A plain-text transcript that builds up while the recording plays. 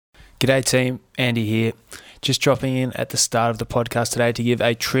G'day team, Andy here. Just dropping in at the start of the podcast today to give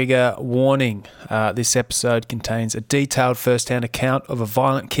a trigger warning. This episode contains a detailed first-hand account of a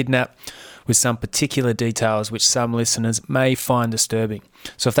violent kidnap with some particular details which some listeners may find disturbing.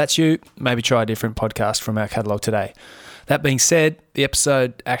 So if that's you, maybe try a different podcast from our catalogue today. That being said, the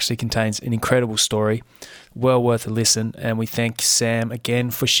episode actually contains an incredible story, well worth a listen, and we thank Sam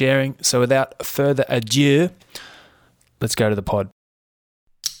again for sharing. So without further ado, let's go to the pod.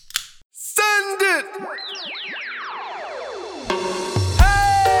 Send it!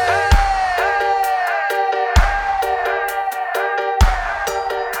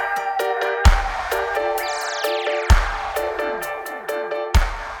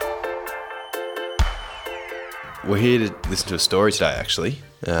 We're here to listen to a story today, actually.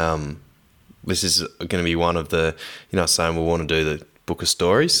 This is going to be one of the, saying we want to do the book of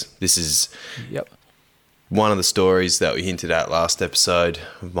stories. This is one of the stories that we hinted at last episode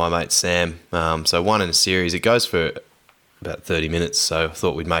with my mate Sam. So one in a series. It goes for about 30 minutes, so I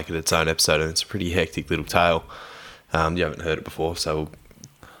thought we'd make it its own episode, and it's a pretty hectic little tale. You haven't heard it before, so we'll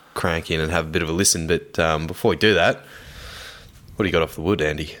crank in and have a bit of a listen. But before we do that, what do you got off the wood,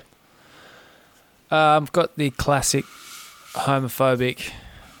 Andy? I've got the classic homophobic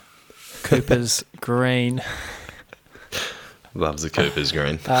Cooper's Green. Loves the Cooper's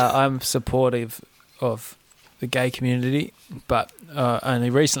Green. I'm supportive of the gay community, but only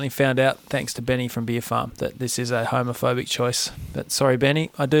recently found out, thanks to Benny from Beer Farm, that this is a homophobic choice. But sorry,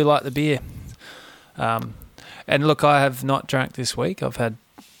 Benny, I do like the beer. And look, I have not drunk this week. I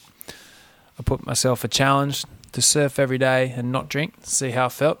put myself a challenge to surf every day and not drink, see how I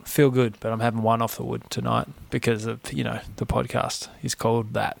feel good, but I'm having one off the wood tonight because of, the podcast is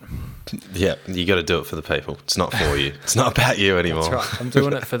called that. Yeah, you got to do it for the people. It's not for you. It's not about you anymore. That's right. I'm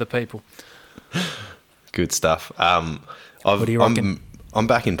doing it for the people. Good stuff. What do you reckon? I'm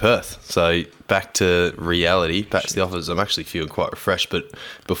back in Perth, so back to reality, back to the office. I'm actually feeling quite refreshed, but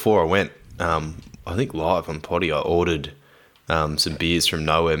before I went, I think live on Poddy, I ordered some beers from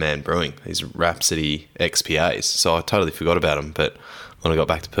Nowhere Man Brewing, these Rhapsody XPAs. So I totally forgot about them, but when I got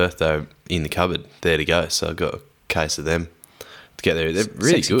back to Perth, they were in the cupboard, there to go. So I got a case of them to get there. They're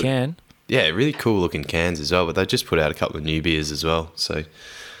really Sexy good. Can. Yeah, really cool looking cans as well, but they just put out a couple of new beers as well. So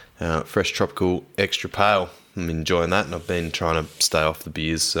fresh tropical extra pale. I'm enjoying that, and I've been trying to stay off the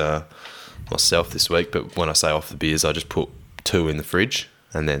beers myself this week. But when I say off the beers, I just put 2 in the fridge,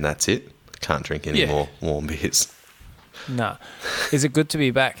 and then that's it. Can't drink any more warm beers. No. Is it good to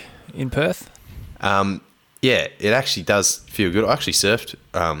be back in Perth? Yeah, it actually does feel good. I actually surfed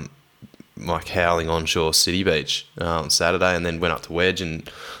like howling onshore City Beach on Saturday, and then went up to Wedge and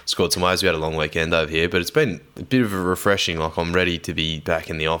scored some waves. We had a long weekend over here, but it's been a bit of a refreshing. Like, I'm ready to be back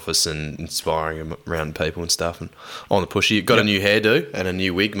in the office and inspiring around people and stuff, and on the pushy. Got a new hairdo and a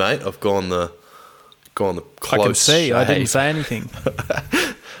new wig, mate. I've gone the close I can see. shave. I didn't say anything.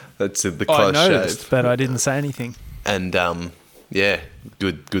 That's the close I noticed, shave. but I didn't say anything. And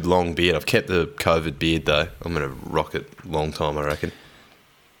good long beard. I've kept the COVID beard though. I'm gonna rock it long time, I reckon.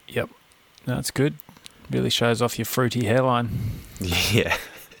 Yep. No, it's good. Really shows off your fruity hairline. Yeah,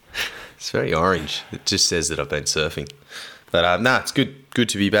 it's very orange. It just says that I've been surfing. But it's good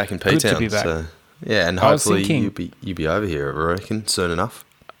to be back in P-Town. Good to be back. So, yeah, and hopefully you'll be over here, I reckon, soon enough.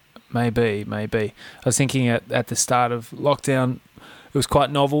 Maybe. I was thinking at the start of lockdown, it was quite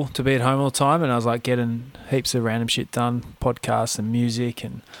novel to be at home all the time, and I was like getting heaps of random shit done, podcasts and music,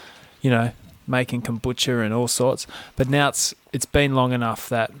 and making kombucha and all sorts. But now it's been long enough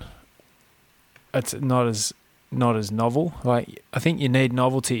that it's not as novel. Like, I think you need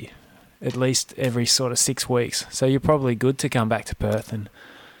novelty at least every sort of 6 weeks. So you're probably good to come back to Perth and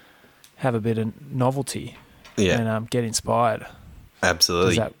have a bit of novelty. Yeah, and get inspired.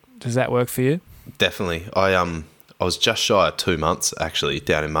 Absolutely. Does that work for you? Definitely. I was just shy of 2 months actually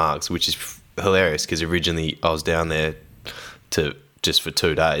down in Margs, which is hilarious because originally I was down there just for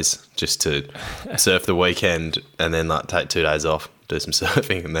 2 days, just to surf the weekend and then like take 2 days off, do some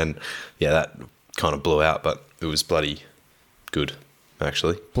surfing, and then that kind of blew out, but it was bloody good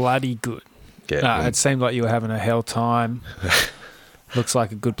actually. Bloody good. Yeah. It seemed like you were having a hell time. Looks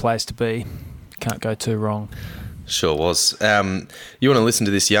like a good place to be. Can't go too wrong. Sure was. You want to listen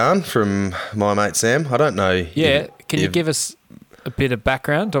to this yarn from my mate Sam? I don't know. Yeah. Can you give us a bit of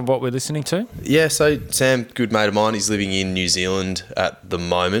background on what we're listening to? Yeah, so Sam, good mate of mine, he's living in New Zealand at the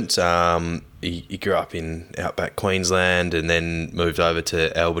moment. He grew up in outback Queensland and then moved over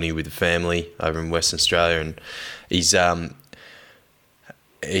to Albany with the family over in Western Australia. And he's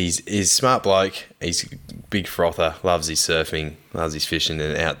he's a smart bloke. He's a big frother, loves his surfing, loves his fishing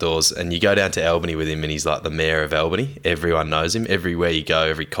and outdoors. And you go down to Albany with him and he's like the mayor of Albany. Everyone knows him. Everywhere you go,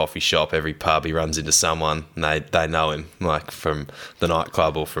 every coffee shop, every pub, he runs into someone and they know him, like from the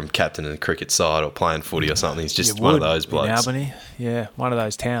nightclub or from captain of the cricket side or playing footy or something. He's just one of those blokes. In Albany, yeah, one of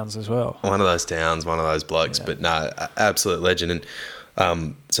those towns as well. One of those towns, one of those blokes. Yeah. But no, absolute legend.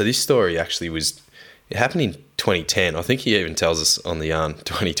 And so this story actually it happened in 2010. I think he even tells us on the yarn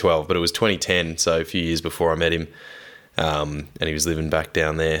 2012, but it was 2010, so a few years before I met him, and he was living back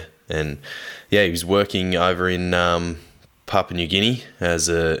down there. And yeah, he was working over in Papua New Guinea as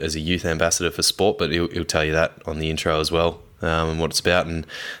a youth ambassador for sport, but he'll tell you that on the intro as well, and what it's about. And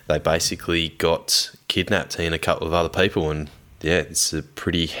they basically got kidnapped, he and a couple of other people, and yeah, it's a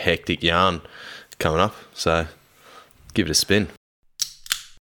pretty hectic yarn coming up, so give it a spin.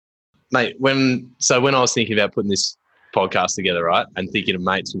 Mate, when I was thinking about putting this podcast together, right, and thinking of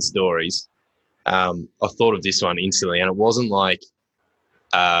mates and stories, I thought of this one instantly, and it wasn't like,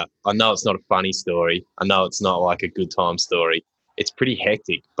 I know it's not a funny story. I know it's not like a good time story. It's pretty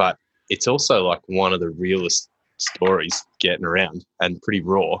hectic, but it's also like one of the realest stories getting around and pretty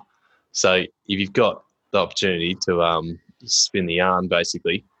raw. So if you've got the opportunity to spin the yarn,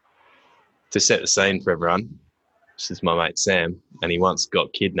 basically, to set the scene for everyone, this is my mate Sam, and he once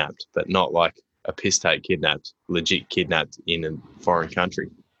got kidnapped, but not like a piss take kidnapped, legit kidnapped in a foreign country.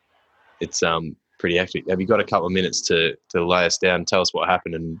 It's pretty hectic. Have you got a couple of minutes to lay us down and tell us what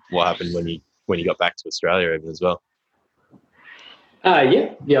happened and what happened when you got back to Australia even as well?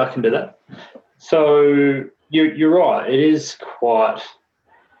 Yeah, I can do that. So you're right. It is quite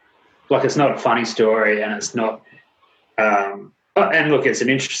like, it's not a funny story, and it's not. And look, it's an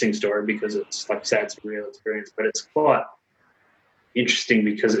interesting story because it's, like I say, it's a real experience, but it's quite interesting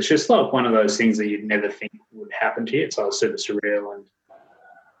because it's just like one of those things that you'd never think would happen to you. It's all super surreal,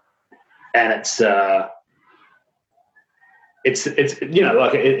 and it's you know,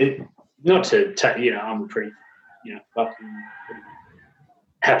 like it not to you know, I'm a pretty, you know, fucking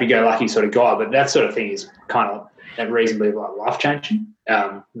happy-go-lucky sort of guy, but that sort of thing is kind of reasonably like life-changing.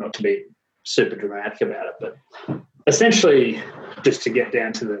 Not to be super dramatic about it, but essentially, just to get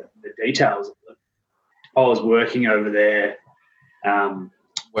down to the details of it, I was working over there.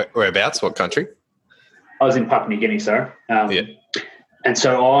 Whereabouts? What country? I was in Papua New Guinea, sorry. Yeah. And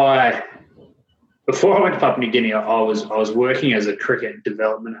so before I went to Papua New Guinea, I was working as a cricket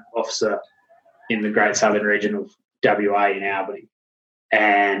development officer in the Great Southern region of WA in Albany.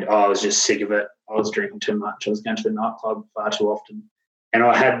 And I was just sick of it. I was drinking too much. I was going to the nightclub far too often. And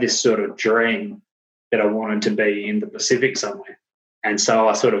I had this sort of dream that I wanted to be in the Pacific somewhere. And so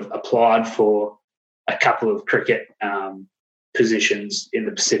I sort of applied for a couple of cricket positions in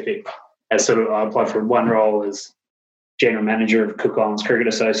the Pacific. I applied for one role as general manager of Cook Islands Cricket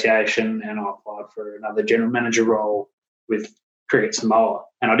Association, and I applied for another general manager role with Cricket Samoa.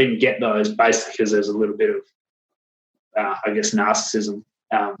 And I didn't get those basically because there's a little bit of, I guess, narcissism.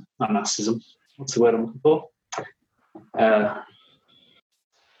 Not narcissism. What's the word I'm looking for?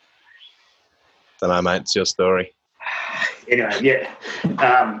 Don't know, mate. It's your story. Anyway, yeah.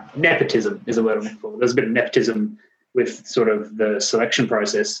 Nepotism is the word I'm looking for. There's a bit of nepotism with sort of the selection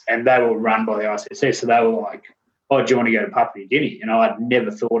process, and they were run by the ICC. So they were like, oh, do you want to go to Papua New Guinea? And I'd never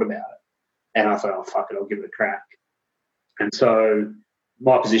thought about it. And I thought, oh, fuck it, I'll give it a crack. And so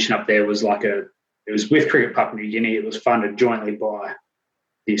my position up there was it was with Cricket Papua New Guinea. It was funded jointly by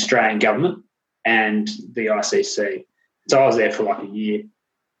the Australian government and the ICC. So I was there for like a year.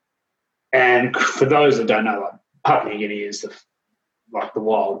 And for those that don't know, like Papua New Guinea is the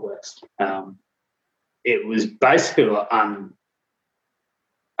Wild West. It was basically like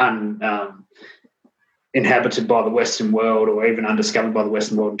uninhabited by the Western world, or even undiscovered by the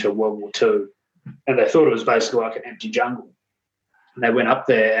Western world until World War II. And they thought it was basically like an empty jungle. And they went up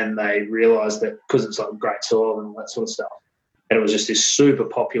there and they realised that because it's like great soil and all that sort of stuff, that it was just this super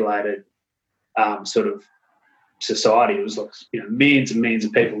populated sort of society. It was like, you know, millions and millions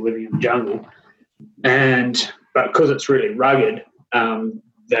of people living in the jungle. But because it's really rugged,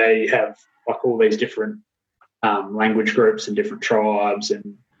 they have like all these different language groups and different tribes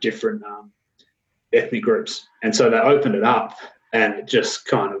and different ethnic groups. And so they opened it up, and it just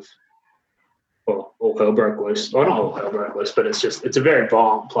kind of, well, all hell broke loose. Well, not all hell broke loose, but it's a very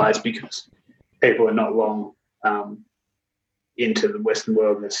violent place because people are not long into the Western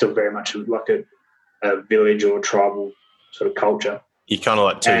world, and it's still very much like a village or tribal sort of culture. You're kind of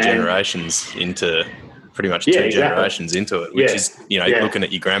like two generations into it, which is, you know, looking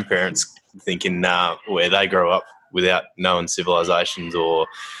at your grandparents thinking where they grow up without knowing civilizations, or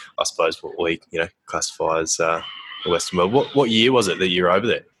I suppose what we, you know, classify as the Western world. What year was it that you were over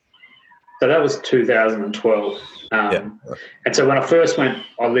there? So that was 2012. And so when I first went,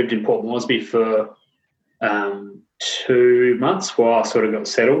 I lived in Port Moresby for 2 months while I sort of got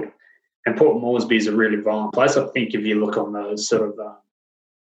settled. And Port Moresby is a really violent place. I think if you look on those sort of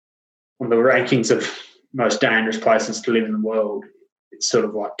on the rankings of most dangerous places to live in the world, it's sort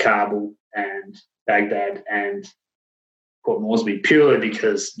of like Kabul and Baghdad and Port Moresby, purely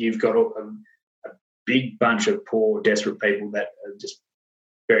because you've got a big bunch of poor, desperate people that are just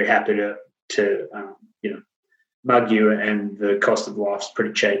very happy to mug you, and the cost of life's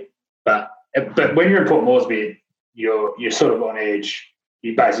pretty cheap. But when you're in Port Moresby, you're sort of on edge.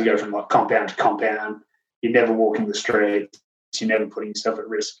 You basically go from like compound to compound. You're never walking the streets. You're never putting yourself at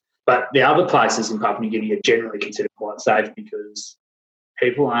risk. But the other places in Papua New Guinea are generally considered quite safe because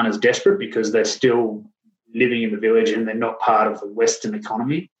people aren't as desperate because they're still living in the village and they're not part of the Western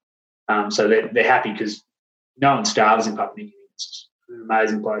economy. So they're happy because no one starves in Papua New Guinea. It's an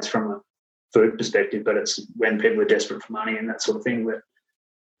amazing place from a food perspective, but it's when people are desperate for money and that sort of thing that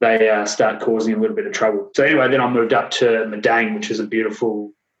they start causing a little bit of trouble. So anyway, then I moved up to Madang, which is a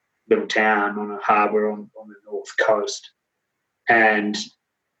beautiful little town on a harbour on the north coast. And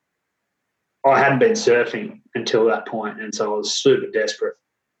I hadn't been surfing until that point, and so I was super desperate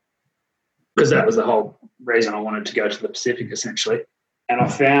because that was the whole reason I wanted to go to the Pacific, essentially. And I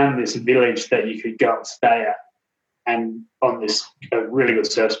found this village that you could go and stay at, and on a really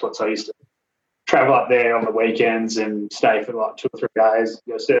good surf spot. So I used to travel up there on the weekends and stay for like 2 or 3 days,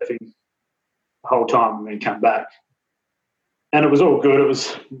 go surfing the whole time and then come back. And it was all good. It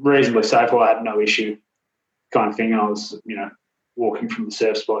was reasonably safe. I had no issue kind of thing. And I was, walking from the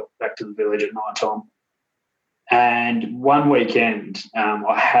surf spot back to the village at night time. And one weekend,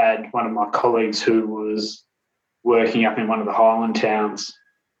 I had one of my colleagues who was working up in one of the highland towns.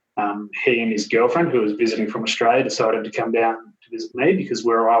 He and his girlfriend, who was visiting from Australia, decided to come down to visit me because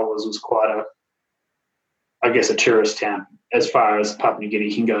where I was quite a tourist town as far as Papua New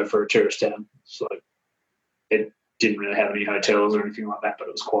Guinea can go for a tourist town. So it didn't really have any hotels or anything like that, but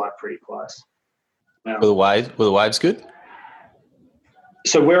it was quite a pretty place. Were the waves good?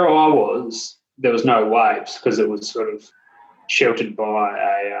 So where I was, there was no waves because it was sort of sheltered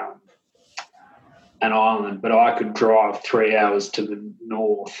by an island, but I could drive 3 hours to the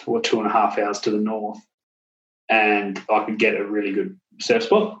north or 2.5 hours to the north and I could get a really good surf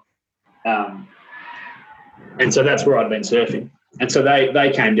spot. And so that's where I'd been surfing. And so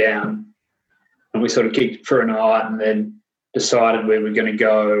they came down and we sort of kicked for a night and then decided we were going to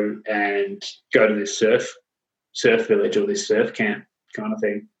go to this surf village or this surf camp kind of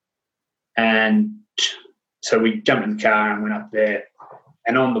thing. And so we jumped in the car and went up there.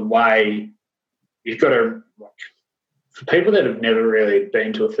 And on the way, you've got to, for people that have never really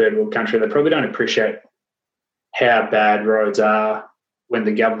been to a third world country, they probably don't appreciate how bad roads are when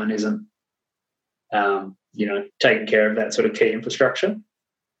the government isn't, taking care of that sort of key infrastructure.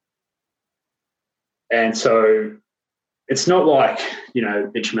 And so it's not like,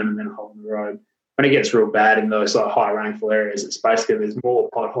 bitumen and then a hole in the road. When it gets real bad in those like high rainfall areas, it's basically there's more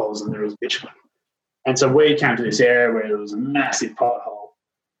potholes than there is bitumen. And so we came to this area where there was a massive pothole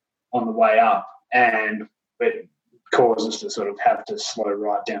on the way up, and it caused us to sort of have to slow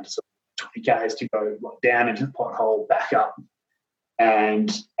right down to sort of 20 k's to go down into the pothole, back up.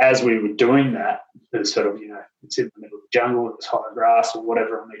 And as we were doing that, there's sort of, it's in the middle of the jungle, there's high grass or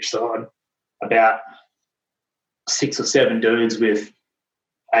whatever on each side, about 6 or 7 dudes with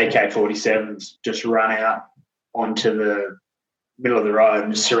AK-47s just run out onto the middle of the road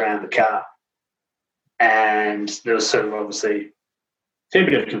and just surround the car. And there was sort of obviously a fair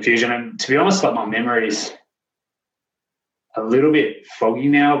bit of confusion. And to be honest, my memory's a little bit foggy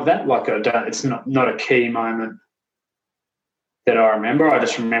now of that. It's not a key moment that I remember. I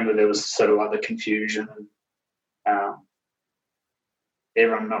just remember there was sort of the confusion and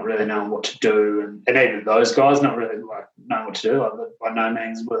everyone not really knowing what to do, and even those guys not really knowing what to do. By no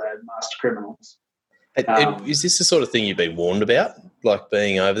means were they master criminals. Is this the sort of thing you've been warned about,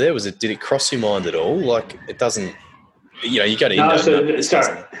 being over there? Did it cross your mind at all? It doesn't, you got to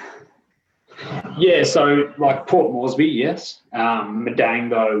So Port Moresby, yes. Madang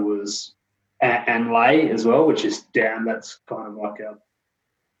though was, and Lae as well, which is down. That's kind of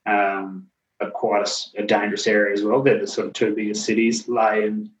quite a dangerous area as well. They're the sort of 2 biggest cities, Lae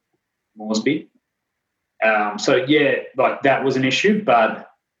and Moresby. That was an issue, but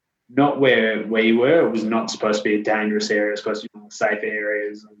not where we were. It was not supposed to be a dangerous area. It was supposed to be safe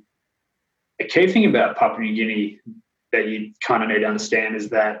areas. And the key thing about Papua New Guinea that you kind of need to understand is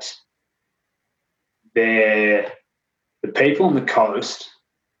that the people on the coast,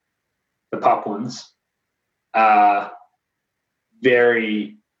 the Papuans, are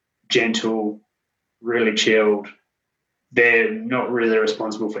very gentle, really chilled. They're not really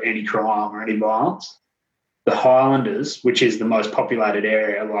responsible for any crime or any violence. The Highlanders, which is the most populated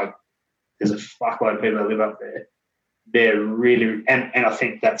area, like there's a fuckload of people that live up there. They're really, and I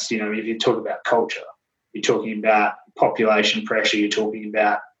think that's, you know, if you talk about culture, you're talking about population pressure, you're talking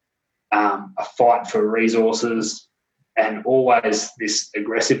about a fight for resources and always this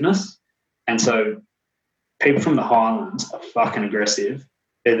aggressiveness. And so people from the Highlands are fucking aggressive.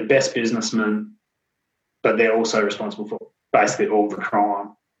 They're the best businessmen, but they're also responsible for basically all the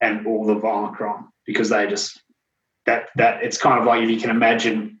crime and all the violent crime because they just, that it's kind of like if you can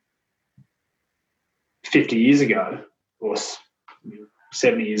imagine 50 years ago or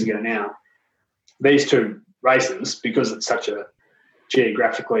 70 years ago now, these two races, because it's such a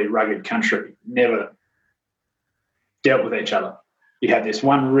geographically rugged country, never dealt with each other. You had this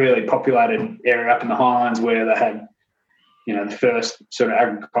one really populated area up in the Highlands where they had, you know, the first sort of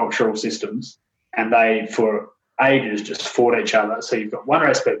agricultural systems, and they, for ages, just fought each other. So you've got one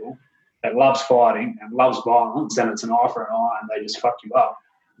race of people that loves fighting and loves violence, and it's an eye for an eye, and they just fuck you up.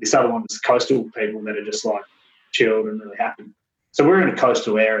 This other one is coastal people that are just like chilled and really happy. So we're in a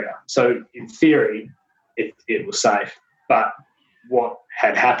coastal area. So in theory, it was safe. But what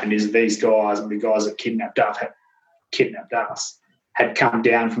had happened is these guys and the guys that kidnapped us had come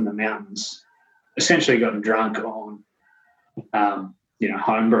down from the mountains, essentially gotten drunk on,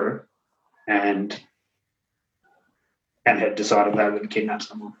 homebrew, and had decided they were going to kidnap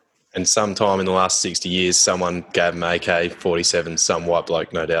someone. And sometime in the last 60 years, someone gave them AK-47, some white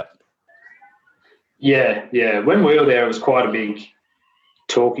bloke, no doubt. Yeah. When we were there, it was quite a big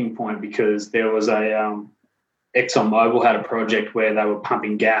talking point because there was a ExxonMobil had a project where they were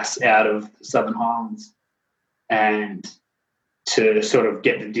pumping gas out of the Southern Highlands, and to sort of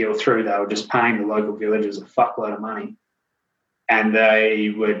get the deal through, they were just paying the local villagers a fuckload of money, and they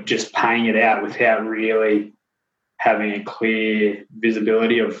were just paying it out without really having a clear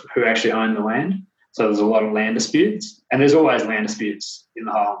visibility of who actually owned the land. So there's a lot of land disputes, and there's always land disputes in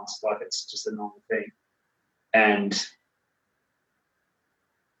the Highlands. Like, it's just a normal thing. And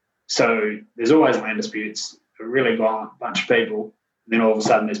so there's always land disputes, a really violent bunch of people, and then all of a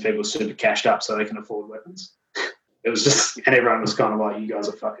sudden there's people super cashed up so they can afford weapons. It was just, and everyone was kind of like, you guys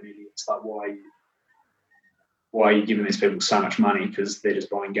are fucking idiots. Like, why are you giving these people so much money? Because they're just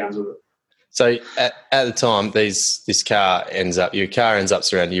buying guns with it. So at the time, your car ends up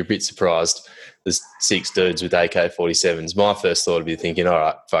surrounded. You're a bit surprised. There's 6 dudes with AK-47s. My first thought would be thinking, all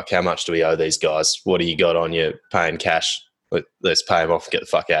right, fuck, how much do we owe these guys? What do you got on you paying cash? Let's pay them off and get the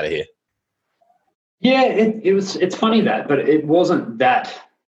fuck out of here. Yeah, it's funny but it wasn't that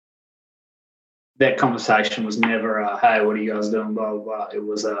conversation was never hey, what are you guys doing, blah, blah, blah. It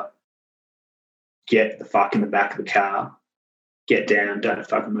was get the fuck in the back of the car, get down, don't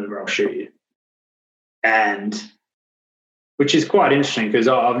fucking move or I'll shoot you. And which is quite interesting because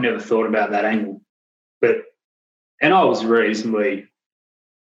I've never thought about that angle. And I was reasonably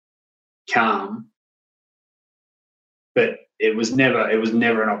calm, but it was never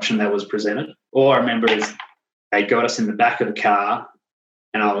an option that was presented. All I remember is they got us in the back of the car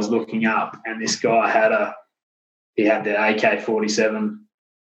and I was looking up and this guy had the AK-47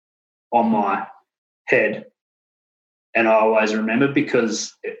 on my head. And I always remember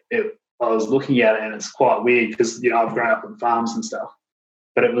because I was looking at it and it's quite weird because, I've grown up on farms and stuff,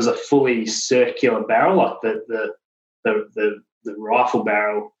 but it was a fully circular barrel, like the rifle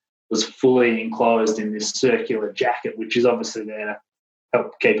barrel was fully enclosed in this circular jacket, which is obviously there to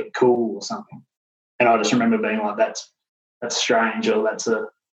help keep it cool or something. And I just remember being like, that's strange, or that's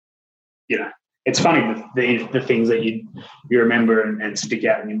it's funny the things that you remember and stick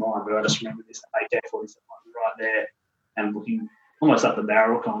out in your mind. But I just remember this AK-47 right there and looking almost up the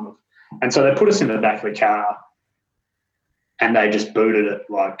barrel kind of. And so they put us in the back of the car and they just booted it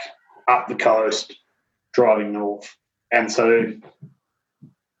like up the coast, driving north. And so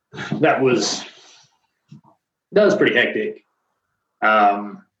that was pretty hectic.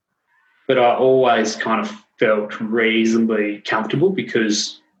 But I always kind of felt reasonably comfortable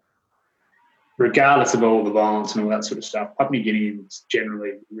because regardless of all the violence and all that sort of stuff, Papua New Guineans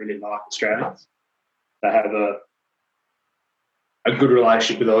generally really like Australians. They have a good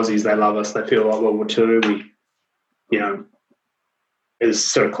relationship with Aussies. They love us. They feel like World War II. As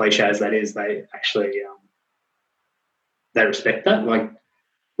sort of cliche as that is, they actually they respect that. Like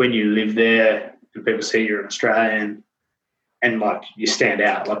when you live there and people see you're an Australian and like you stand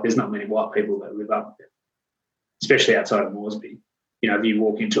out, like there's not many white people that live up there, especially outside of Moresby. If you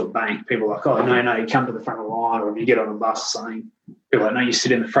walk into a bank, people are like, oh, no, you come to the front of the line, or if you get on a bus or something, people are like, no, you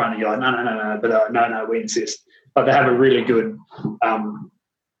sit in the front, and you're like, no, but no, we insist. But they have a really good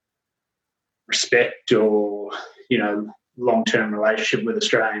respect or, you know, long-term relationship with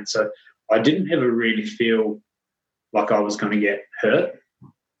Australians. So I didn't ever really feel like I was going to get hurt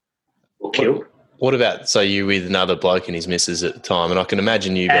or killed. What about, so you with another bloke and his missus at the time, and I can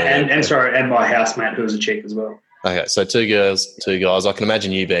imagine you being... And my housemate who was a chick as well. Okay, so 2 girls, 2 guys. I can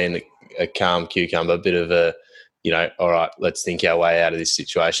imagine you being a calm cucumber, a bit of a, you know, all right, let's think our way out of this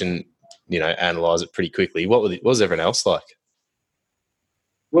situation, you know, analyse it pretty quickly. What was everyone else like?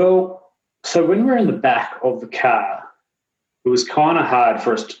 Well, so when we were in the back of the car, it was kind of hard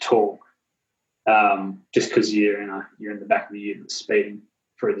for us to talk, just because you're in the back of the ute speeding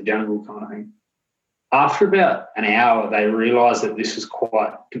through the jungle kind of thing. After about an hour, they realised that this was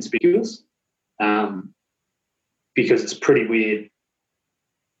quite conspicuous, because it's pretty weird,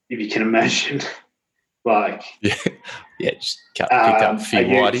 if you can imagine, like just pick up a few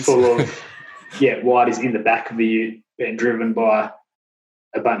whiteys. Full of whiteys in the back of the ute being driven by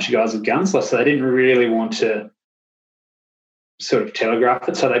a bunch of guys with guns. So they didn't really want to sort of telegraph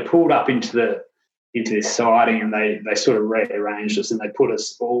it. So they pulled up into this siding, and they sort of rearranged us, and they put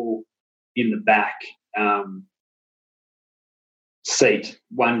us all in the back seat,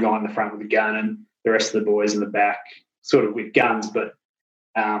 one guy in the front with a gun and the rest of the boys in the back sort of with guns, but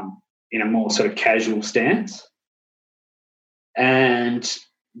in a more sort of casual stance. And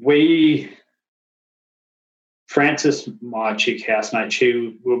Frances, my chick housemate,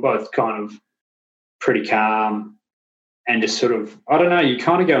 we were both kind of pretty calm and just sort of, I don't know, you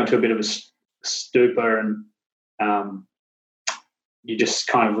kind of go into a bit of a stupor, and you're just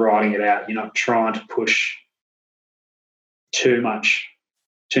kind of riding it out. You're not trying to push too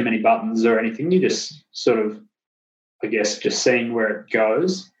many buttons or anything. You just sort of, I guess, just seeing where it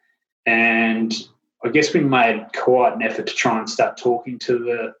goes. And I guess we made quite an effort to try and start talking to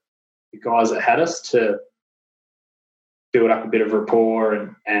the guys that had us to build up a bit of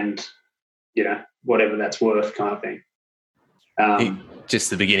rapport and you know, whatever that's worth kind of thing.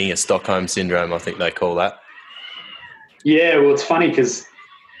 Just the beginning of Stockholm Syndrome, I think they call that. Yeah, well, it's funny because,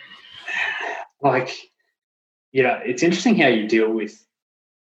 like, you know, it's interesting how you deal with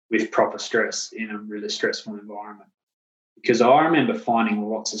proper stress in a really stressful environment. Because I remember finding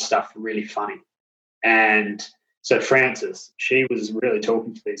lots of stuff really funny. And so Frances, she was really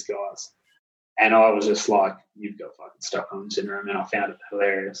talking to these guys. And I was just like, you've got fucking Stockholm Syndrome. And I found it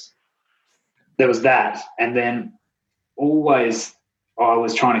hilarious. There was that. And then always I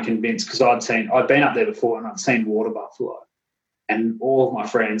was trying to convince, because I'd been up there before and I'd seen water buffalo. And all of my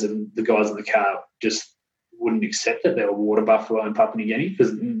friends and the guys in the car just wouldn't accept that there were water buffalo in Papua New Guinea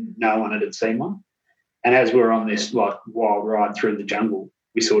because no one had seen one. And as we were on this like wild ride through the jungle,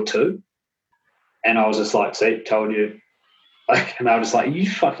 we saw 2. And I was just like, see, told you. Like, and they were just like, are you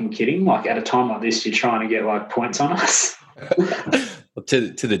fucking kidding? Like, at a time like this, you're trying to get like points on us?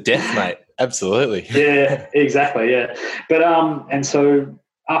 to the death, mate. Absolutely. Yeah, exactly. Yeah. But and so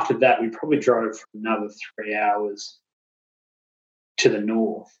after that, we probably drove for another 3 hours to the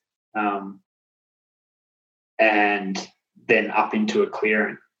north, and then up into a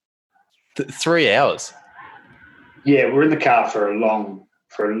clearing. 3 hours. Yeah, we're in the car for a long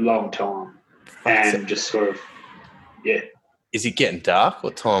time, and just sort of, yeah. Is it getting dark?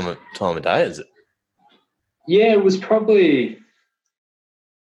 What time of day is it? Yeah, it was probably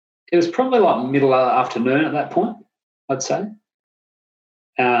like middle of the afternoon at that point, I'd say,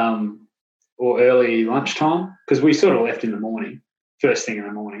 or early lunchtime, because we sort of left in the morning, first thing in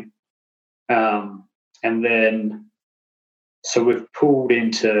the morning, and then so we've pulled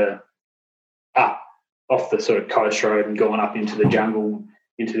up off the sort of coast road and gone up into the jungle,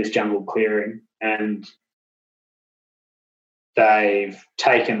 into this jungle clearing, and they've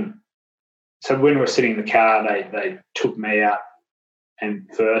taken. So when we were sitting in the car, they took me out and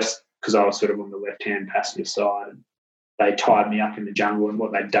first, because I was sort of on the left-hand passenger side, and they tied me up in the jungle. And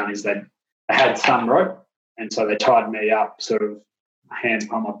what they'd done is they had some rope, and so they tied me up, sort of hands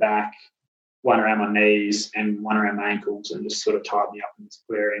behind my back, one around my knees and one around my ankles, and just sort of tied me up in this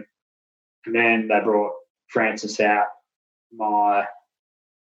clearing. And then they brought Frances out, my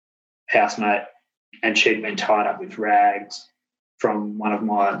housemate, and she'd been tied up with rags from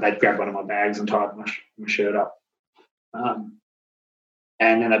they'd grabbed one of my bags and tied my shirt up.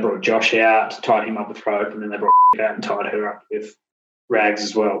 And then they brought Josh out, tied him up with rope, and then they brought out and tied her up with rags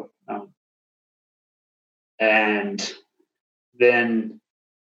as well. And then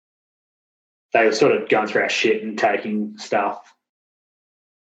they were sort of going through our shit and taking stuff.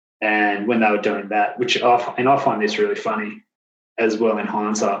 And when they were doing that, I find this really funny as well in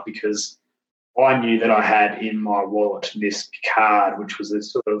hindsight, because I knew that I had in my wallet this card, which was a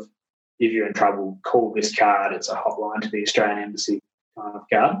sort of, if you're in trouble, call this card. It's a hotline to the Australian Embassy kind of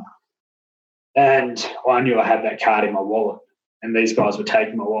card. And I knew I had that card in my wallet. And these guys were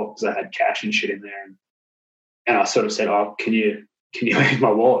taking my wallet because I had cash and shit in there. And I sort of said, "Oh, can you leave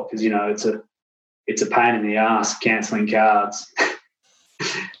my wallet? Because, it's a pain in the ass cancelling cards."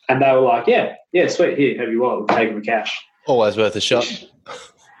 And they were like, yeah, sweet, here, have your wallet, we'll take the cash. Always worth a shot.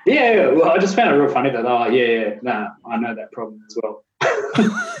 Yeah, well, I just found it real funny that, I know that problem as well.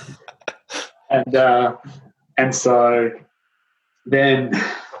 And so then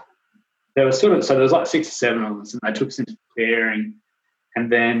there was there was like 6 or 7 of us, and they took us into clearing,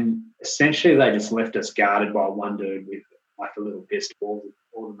 and then essentially they just left us guarded by one dude with like a little pistol.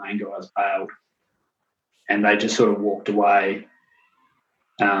 All the main guys bailed, and they just sort of walked away,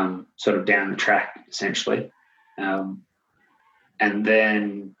 sort of down the track essentially. And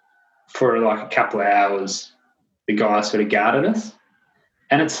then for like a couple of hours, the guy sort of guarded us.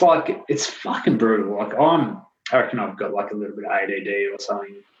 And it's fucking brutal. Like I reckon I've got like a little bit of ADD or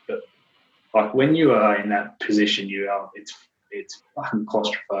something. But like when you are in that position, it's fucking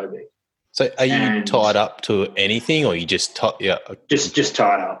claustrophobic. So are you tied up to anything, or you just just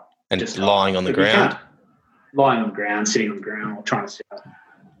tied up and just lying on the ground? Lying on the ground, sitting on the ground, or trying to sit up.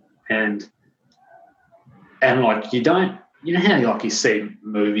 And like you know how like you see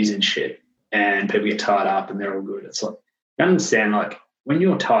movies and shit and people get tied up and they're all good. It's like, you understand, like when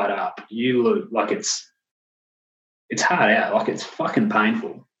you're tied up, you look like it's hard out, like it's fucking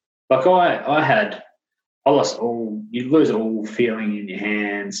painful. Like you lose all feeling in your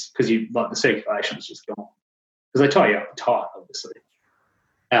hands because the circulation is just gone. Because they tie you up tight, obviously.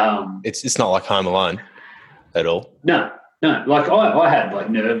 It's not like Home Alone at all. No. Like I had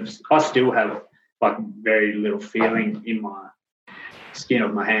like nerves. I still have like very little feeling in my skin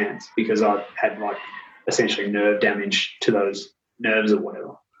of my hands because I had like essentially nerve damage to those nerves or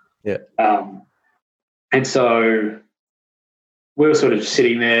whatever. Yeah. And so we were sort of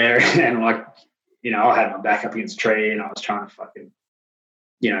sitting there and like, I had my back up against a tree and I was trying to fucking,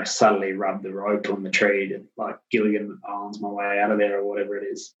 subtly rub the rope on the tree to like Gilligan Islands my way out of there or whatever it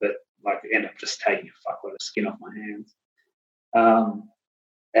is. But like end up just taking a fuckload of skin off my hands.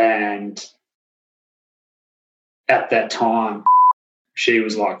 And at that time, she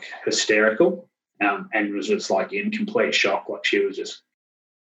was like hysterical, and was just like in complete shock. Like she was just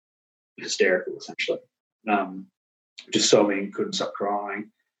hysterical, essentially. Just sobbing, couldn't stop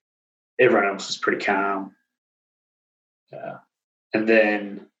crying. Everyone else was pretty calm. And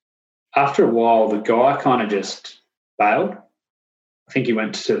then after a while, the guy kind of just bailed. I think he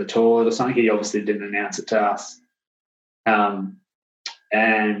went to the toilet or something. He obviously didn't announce it to us. And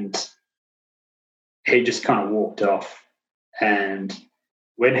he just kind of walked off. And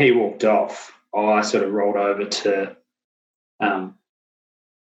when he walked off, I sort of rolled over to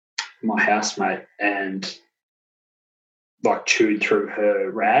my housemate and like chewed through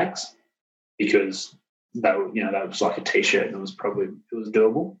her rags because that was like a t-shirt and it was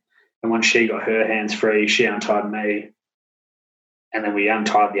doable. And when she got her hands free, she untied me, and then we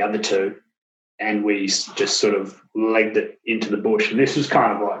untied the other two, and we just sort of legged it into the bush. And this was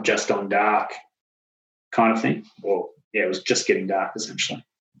kind of like just on dark kind of thing. It was just getting dark essentially.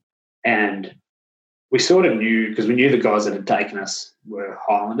 And we sort of knew, because we knew the guys that had taken us were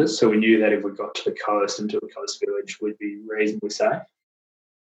Highlanders, so we knew that if we got to the coast and to a coast village, we'd be reasonably safe.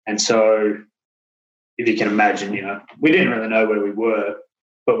 And so if you can imagine, we didn't really know where we were,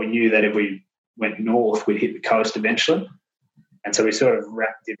 but we knew that if we went north, we'd hit the coast eventually. And so we sort of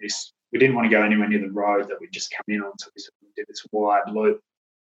did this. We didn't want to go anywhere near the road that we'd just come in on, so we sort of did this wide loop,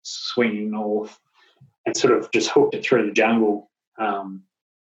 swinging north, and sort of just hooked it through the jungle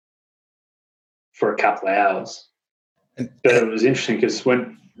for a couple of hours. But it was interesting because what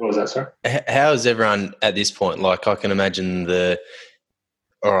was that, sorry? How is everyone at this point? Like, I can imagine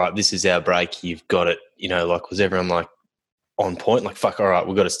all right, this is our break, you've got it, like, was everyone like on point? Like, fuck, all right,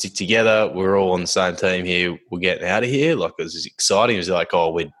 we've got to stick together, we're all on the same team here, we're getting out of here? Like, it was exciting. It was like,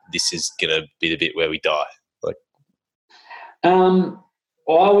 this is going to be the bit where we die. Like, I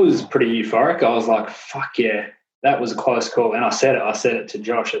was pretty euphoric. I was like, fuck yeah, that was a close call. And I said it to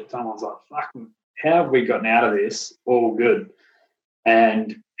Josh at the time. I was like, fuck, how have we gotten out of this? All good.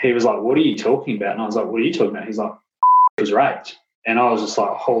 And he was like, what are you talking about? And I was like, what are you talking about? He's like, it was raped. And I was just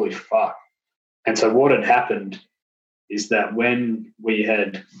like, holy fuck. And so what had happened is that when we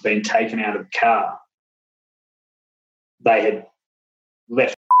had been taken out of the car, they had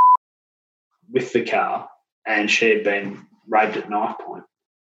left with the car and she had been raped at knife point.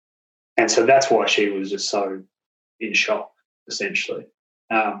 And so that's why she was just so in shock, essentially.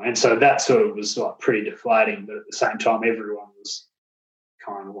 And so that sort of was like pretty deflating, but at the same time, everyone was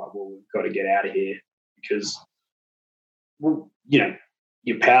kind of like, well, we've got to get out of here because, well, you know,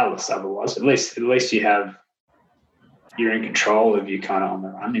 you're powerless otherwise. At least you're in control of you kind of on the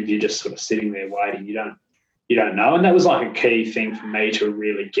run. If you're just sort of sitting there waiting, you don't know. And that was like a key thing for me to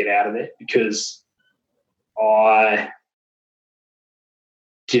really get out of there because I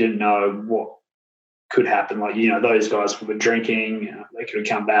didn't know what could happen. Like, you know, those guys were drinking. They could have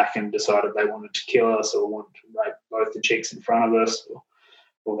come back and decided they wanted to kill us or wanted to rape both the chicks in front of us or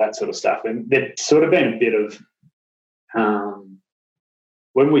all that sort of stuff. And there'd sort of been a bit of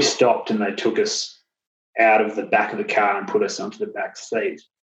when we stopped and they took us out of the back of the car and put us onto the back seat,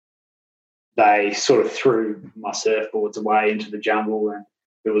 they sort of threw my surfboards away into the jungle, and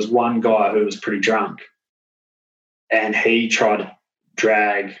there was one guy who was pretty drunk and he tried to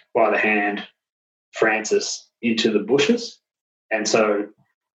drag by the hand Francis into the bushes. And so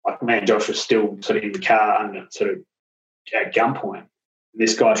like me and Josh were still sort of in the car under sort of at gunpoint.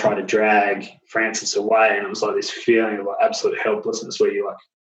 This guy tried to drag Francis away, and it was like this feeling of like absolute helplessness where you're like,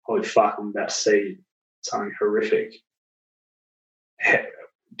 holy fuck, I'm about to see something horrific.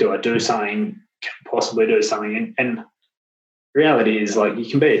 Do I do something? Can I possibly do something? And reality is like you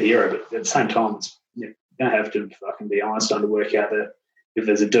can be a hero, but at the same time, it's, you don't have to fucking be Einstein to work out that if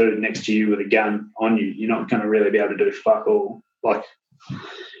there's a dude next to you with a gun on you, you're not going to really be able to do fuck all. Like,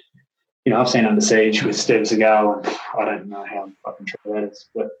 you know, I've seen Under Siege with Steve Seagal, and I don't know how fucking true that is.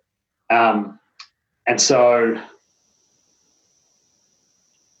 But, and so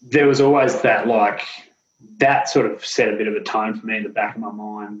there was always that, like, that sort of set a bit of a tone for me in the back of my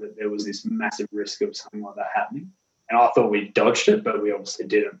mind that there was this massive risk of something like that happening. And I thought we dodged it, but we obviously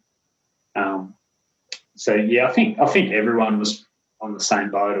didn't. So, yeah, I think everyone was on the same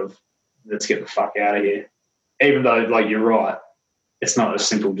boat of let's get the fuck out of here. Even though, like, you're right, it's not a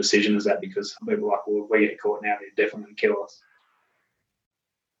simple decision as that because people are like, well, if we get caught now, they're definitely going to kill us.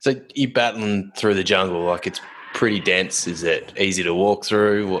 So you're battling through the jungle, like it's pretty dense. Is it easy to walk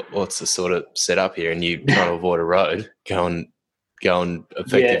through? What's the sort of setup here? And you trying to avoid a road going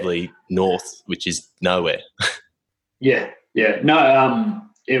effectively north, which is nowhere. Yeah. No,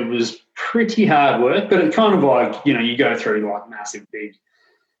 it was pretty hard work, but it kind of like, you know, you go through like massive big,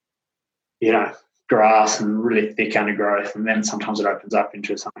 you know, grass and really thick undergrowth, and then sometimes it opens up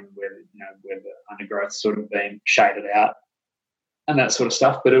into something where the undergrowth's sort of been shaded out and that sort of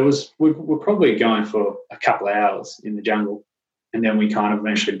stuff. But we're probably going for a couple of hours in the jungle, and then we kind of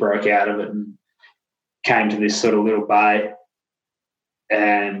eventually broke out of it and came to this sort of little bay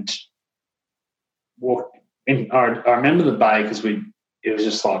and walked in. I remember the bay because it was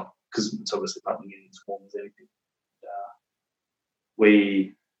just like, because it's obviously Papua New Guinea's warm as anything.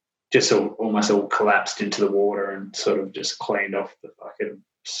 We just almost all collapsed into the water and sort of just cleaned off the fucking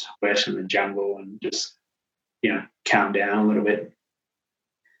sweat in the jungle and just, you know, calmed down a little bit.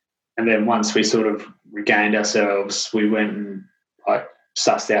 And then once we sort of regained ourselves, we went and like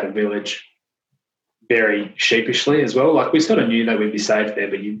sussed out a village very sheepishly as well. Like we sort of knew that we'd be safe there,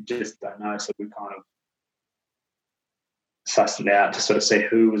 but you just don't know. So we kind of sussed it out to sort of see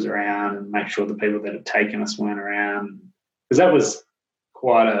who was around and make sure the people that had taken us weren't around. Because that was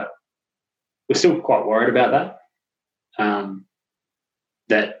we're still quite worried about that,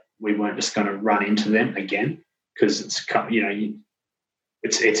 that we weren't just going to run into them again because it's, you know,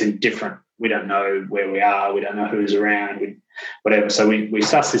 it's indifferent. We don't know where we are. We don't know who's around, whatever. So we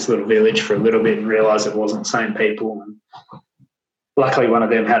sussed this little village for a little bit and realised it wasn't the same people. And luckily one of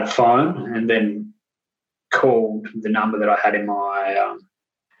them had a phone and then called the number that I had in my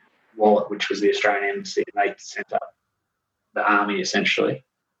wallet, which was the Australian Embassy, and they sent up the army essentially.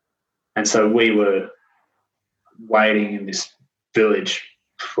 And so we were waiting in this village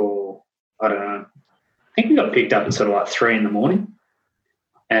for, I don't know, I think we got picked up at sort of like 3 a.m.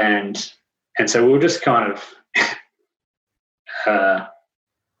 And so we were just kind of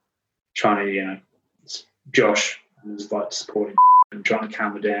trying to, you know, Josh was like supporting and trying to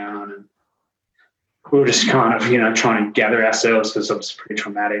calm her down, and we were just kind of, you know, trying to gather ourselves because it was pretty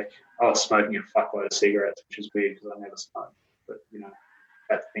traumatic. I was smoking a fuckload of cigarettes, which is weird because I never smoked, but, you know,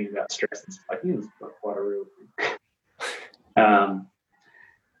 that thing about stress and stuff, it's like quite a real thing.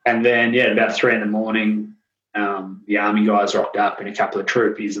 And then, yeah, about 3 a.m, the army guys rocked up in a couple of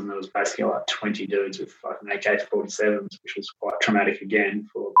troopies, and there was basically like 20 dudes with fucking AK-47s, which was quite traumatic again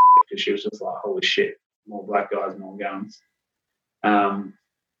for because she was just like, holy shit, more black guys, more guns.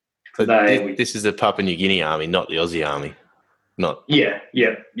 So this is the Papua New Guinea army, not the Aussie army. Not. Yeah.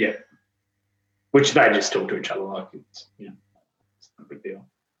 Which they just talk to each other like it's, you know, it's no big deal.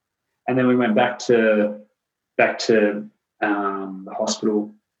 And then we went back to the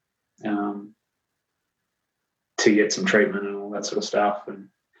hospital to get some treatment and all that sort of stuff. And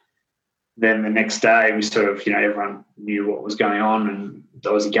then the next day we sort of, everyone knew what was going on, and the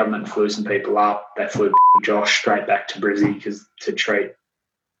Aussie government flew some people up. They flew Josh straight back to Brizzy to treat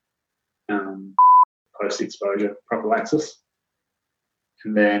post-exposure prophylaxis.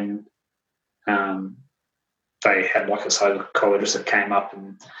 And then they had like a psychologist that came up,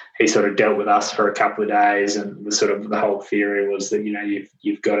 and he sort of dealt with us for a couple of days. And the whole theory was that,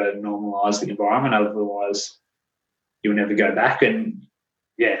 you've got to normalise the environment, otherwise you'll never go back. And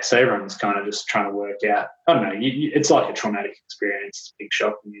yeah, so everyone's kind of just trying to work out. I don't know. It's like a traumatic experience, it's a big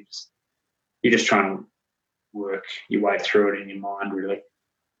shock, and you're just trying to work your way through it in your mind, really.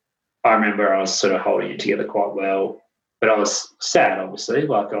 I remember I was sort of holding it together quite well, but I was sad, obviously.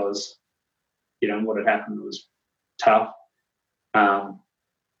 Like I was, what had happened was tough. And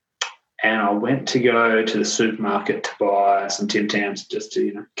I went to go to the supermarket to buy some Tim Tams, just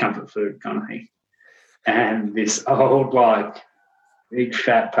to, comfort food kind of thing. And this old, big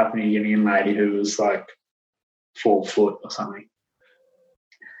fat Papua New Guinean lady who was 4 foot or something,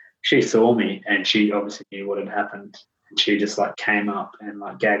 she saw me, and she obviously knew what had happened. And she just came up and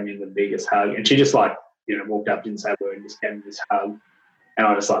gave me the biggest hug. And she just walked up, didn't say a word, and just gave me this hug. And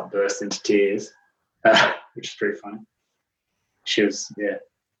I just burst into tears, which is pretty funny. She was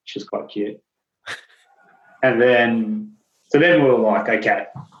quite cute. And then we were like, okay,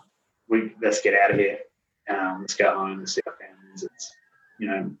 let's get out of here. Let's go home and see our families. It's,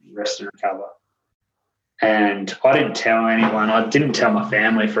 rest and recover. And I didn't tell anyone. I didn't tell my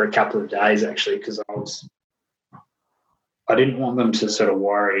family for a couple of days, actually, because I didn't want them to sort of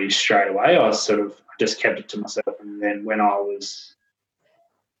worry straight away. I just kept it to myself. And then when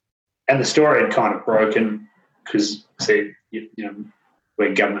and the story had kind of broken, because, see,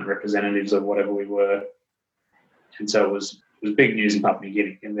 we're government representatives or whatever we were. And so it was big news in Papua New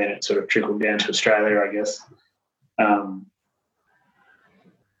Guinea, and then it sort of trickled down to Australia, I guess.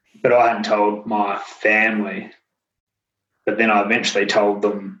 But I hadn't told my family. But then I eventually told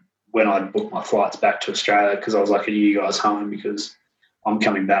them when I'd booked my flights back to Australia, because I was like, are you guys home? Because I'm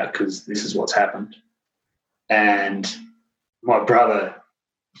coming back because this is what's happened. And my brother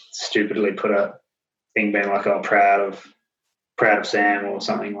stupidly put a thing being like, oh, proud of Sam or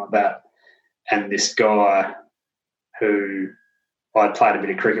something like that. And this guy who I'd played a bit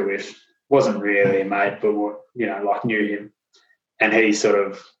of cricket with, wasn't really a mate, but knew him. And he sort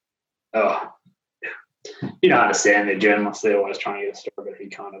of, understand they're journalists, they're always trying to get a story, but he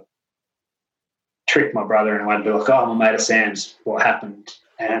kind of tricked my brother in a way to be like, oh, I'm a mate of Sam's, what happened?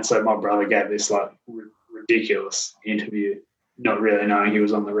 And so my brother gave this ridiculous interview, not really knowing he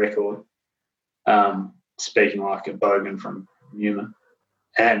was on the record, speaking like a bogan from Newman.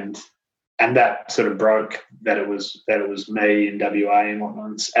 And that sort of broke that it was me in WA and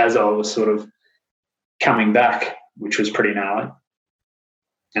whatnot, as I was sort of coming back, which was pretty gnarly.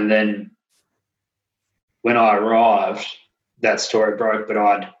 And then when I arrived, that story broke, but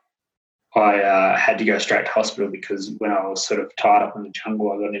I had to go straight to hospital, because when I was sort of tied up in the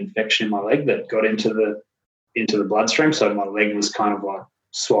jungle, I got an infection in my leg that got into the bloodstream. So my leg was kind of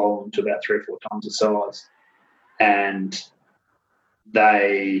swollen to about 3 or 4 times the size. And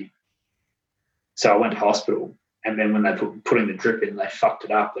so I went to hospital, and then when they put in the drip in, they fucked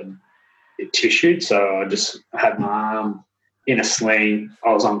it up and it tissued. So I just had my arm in a sling.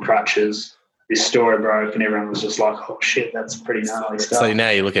 I was on crutches. This story broke, and everyone was just like, oh, shit, that's pretty gnarly stuff. So now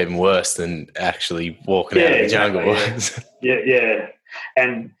you look even worse than actually walking out of the jungle. Yeah.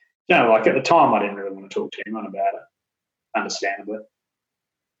 And, at the time I didn't really want to talk to anyone about it, understandably.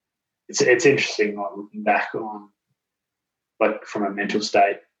 It's interesting, looking back on, from a mental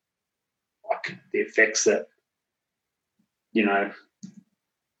state, the effects that,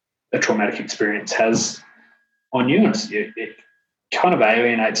 a traumatic experience has on you. And it kind of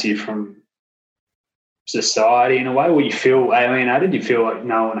alienates you from society in a way, where you feel alienated. You feel like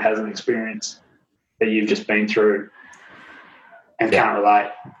no one has an experience that you've just been through and can't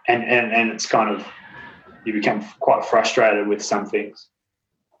relate. And it's kind of, you become quite frustrated with some things.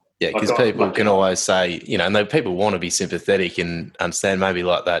 Yeah, because people can always say, and people want to be sympathetic and understand, maybe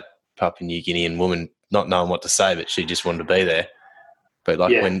like that Papua New Guinean woman not knowing what to say, but she just wanted to be there. But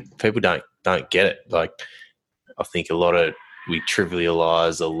when people don't get it, I think we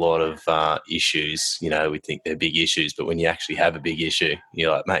trivialise a lot of issues. We think they're big issues, but when you actually have a big issue,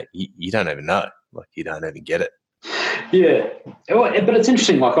 you're like, mate, you don't even know. You don't even get it. Yeah. But it's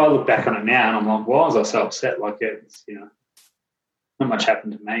interesting. I look back on it now and I'm like, why was I so upset? It's, not much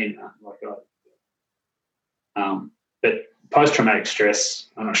happened to me. But post-traumatic stress,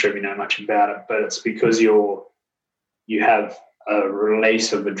 I'm not sure if you know much about it, but it's because your you have a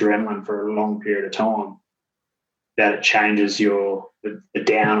release of adrenaline for a long period of time, that it changes the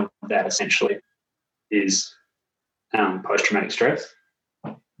down of that essentially is post-traumatic stress.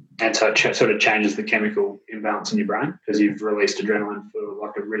 And so it sort of changes the chemical imbalance in your brain because you've released adrenaline for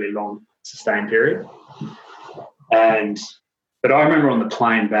like a really long sustained period. But I remember on the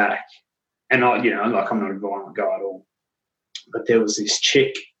plane back, and I'm not a violent guy at all, but there was this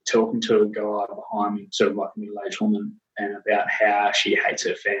chick talking to a guy behind me, sort of like a middle-aged woman, and about how she hates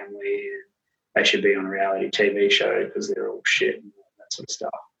her family and they should be on a reality TV show because they're all shit and all that sort of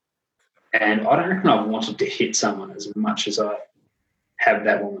stuff. And I don't reckon I wanted to hit someone as much as I have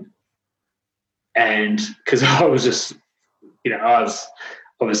that woman. And because I was just, I was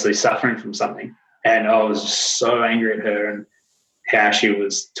obviously suffering from something, and I was just so angry at her and how she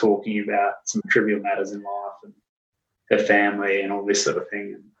was talking about some trivial matters in life and her family and all this sort of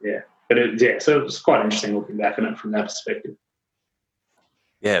thing. And so it was quite interesting looking back on it from that perspective.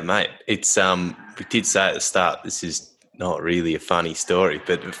 Yeah, mate. It's we did say at the start this is not really a funny story,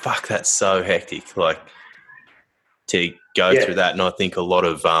 but fuck, that's so hectic. Like to go through that, and I think a lot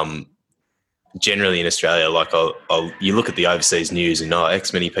of generally in Australia, like you look at the overseas news and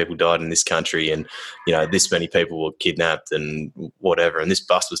X many people died in this country, and this many people were kidnapped and whatever, and this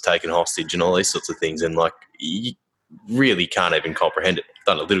bus was taken hostage and all these sorts of things, and like you really can't even comprehend it. I've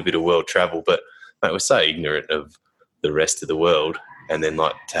done a little bit of world travel, but mate, we're so ignorant of the rest of the world. And then,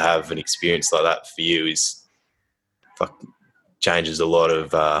 like, to have an experience like that for you is changes a lot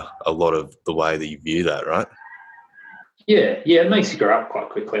of the way that you view that, right? Yeah, it makes you grow up quite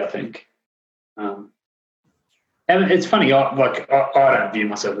quickly, I think. And it's funny, I don't view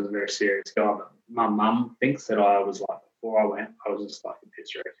myself as a very serious guy, but my mum thinks that I was like, before I went, I was just like a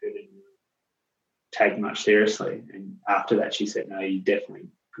piss wreck who didn't take much seriously. And after that, she said, no, you definitely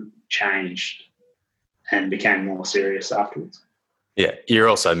changed and became more serious afterwards. Yeah, you're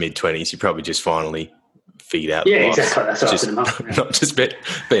also mid-20s. You probably just finally figured out. Yeah, exactly. That's what I said. Not just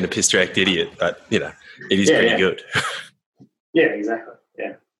being a pissed-wrecked idiot, but it is pretty good. Yeah, exactly.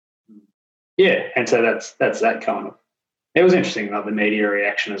 Yeah, and so that's that kind of. It was interesting, like the media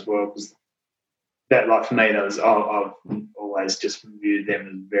reaction as well, because that, like for me, that was I've always just viewed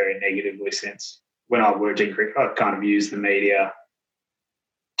them very negatively since when I worked in cricket. I kind of used the media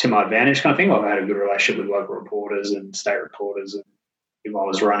to my advantage, kind of thing. Like I had a good relationship with local reporters and state reporters, and if I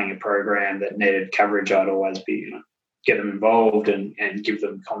was running a program that needed coverage, I'd always be, get them involved and give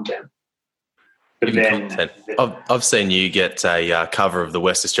them content. But content. I've seen you get a cover of the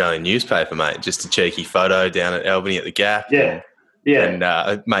West Australian newspaper, mate. Just a cheeky photo down at Albany at the Gap. Yeah. And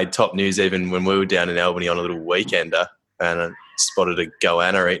it made top news even when we were down in Albany on a little weekender, and I spotted a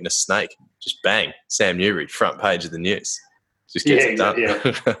goanna eating a snake. Just bang, Sam Newbury, front page of the news. Just gets it done.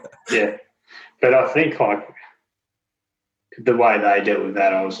 Yeah. But I think like the way they dealt with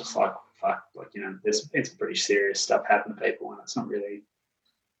that, I was just like, fuck, there's been some pretty serious stuff happen to people, and it's not really,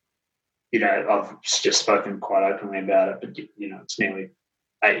 I've just spoken quite openly about it, but it's nearly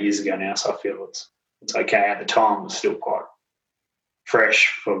 8 years ago now, so I feel it's okay. At the time, it was still quite fresh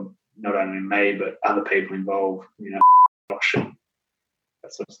for not only me but other people involved, gosh, and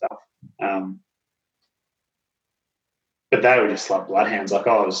that sort of stuff. But they were just like bloodhounds. Like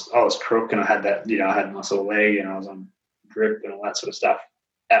I was crook, and I had that, I had my sore leg, and I was on drip and all that sort of stuff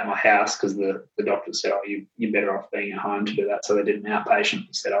at my house because the doctor said, oh, you're better off being at home to do that. So they did an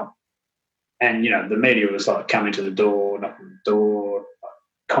outpatient setup. And, the media was like coming to the door, knocking on the door, like,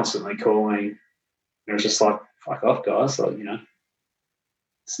 constantly calling. It was just like, fuck off, guys. Like, there's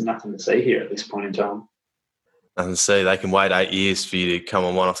nothing to see here at this point in time. Nothing to see. They can wait 8 years for you to come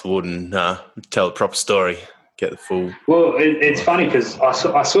on One Off the Wood and tell the proper story, get the full. Well, it's funny because I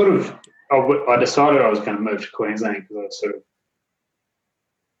decided I was going to move to Queensland because I was sort of,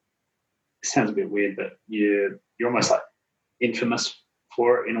 it sounds a bit weird, but you're almost like infamous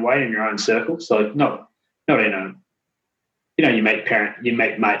for it in a way in your own circle. So not in a, you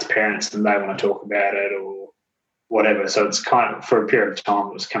meet mates' parents and they want to talk about it or whatever. So it's kind of, for a period of time,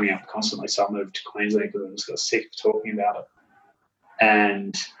 it was coming up constantly. So I moved to Queensland because I just got sick of talking about it.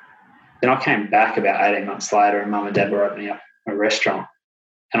 And then I came back about 18 months later, and Mum and Dad were opening up a restaurant.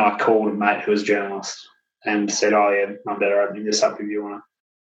 And I called a mate who was a journalist and said, oh, yeah, Mum and Dad are opening this up if you want to.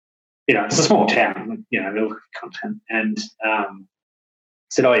 It's a small town, they look at content. And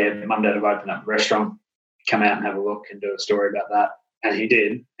said, oh, yeah, Mum and Dad have opened up a restaurant. Come out and have a look and do a story about that. And he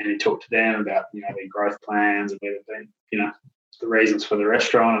did. And he talked to them about, their growth plans and where they've been, the reasons for the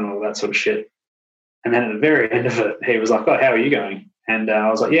restaurant and all that sort of shit. And then at the very end of it, he was like, oh, how are you going? And I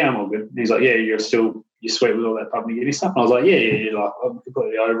was like, yeah, I'm all good. And he's like, yeah, you're sweet with all that Papua New Guinea stuff? And I was like, yeah, like, I'm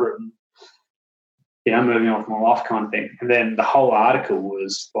completely over it. And moving on with my life kind of thing. And then the whole article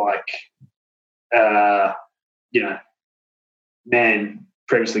was like, man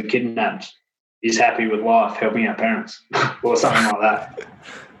previously kidnapped is happy with life, helping our parents or something like that.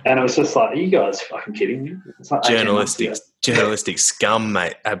 And it was just like, are you guys fucking kidding me? It's like journalistic scum,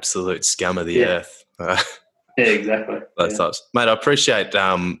 mate. Absolute scum of the earth. Yeah, exactly. Those types. Mate, I appreciate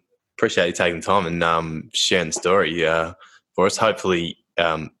you taking the time and sharing the story for us. Hopefully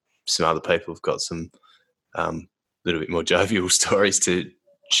some other people have got some little bit more jovial stories to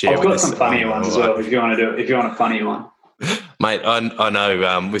share with us. I've got some funnier ones as well if you want a funny one. Mate, I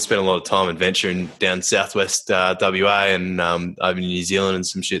know we spent a lot of time adventuring down southwest WA and over in New Zealand and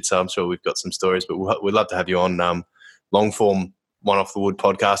some shit, so I'm sure we've got some stories, but we'd love to have you on long-form One Off the Wood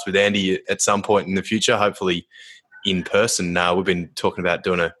podcast with Andy at some point in the future, hopefully in person. We've been talking about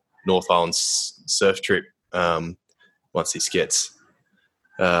doing a North Island surf trip once this gets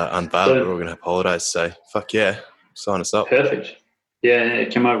unveiled. We're all going to have holidays, so fuck yeah, sign us up. Perfect. Yeah,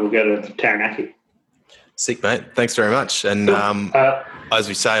 come over, we'll go to Taranaki. Sick, mate. Thanks very much. And as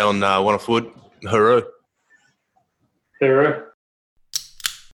we say on One Off Wood, hooroo. Hooroo.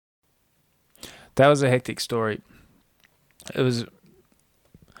 That was a hectic story. It was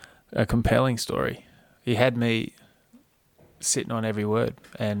a compelling story. He had me sitting on every word,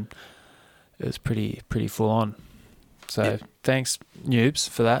 and it was pretty full on. So thanks, Noobs,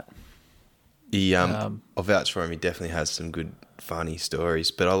 for that. I'll vouch for him. He definitely has some good, funny stories.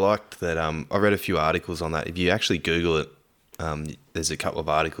 But I liked that. I read a few articles on that. If you actually Google it, there's a couple of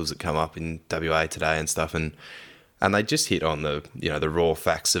articles that come up in WA Today and stuff, and they just hit on the raw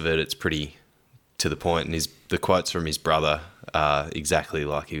facts of it. It's pretty to the point, and the quotes from his brother are exactly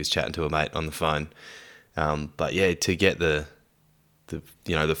like he was chatting to a mate on the phone. But yeah, to get the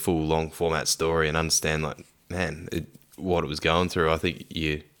full long format story and understand, like, man, what it was going through, I think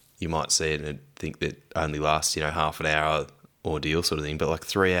you might see it and think that only lasts, half an hour ordeal sort of thing, but like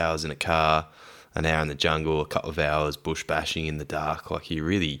 3 hours in a car, an hour in the jungle, a couple of hours bush bashing in the dark, like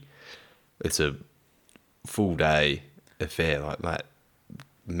it's a full day affair, like, mate,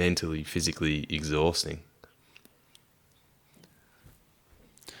 mentally, physically exhausting.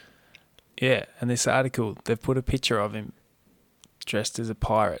 Yeah, and this article, they've put a picture of him dressed as a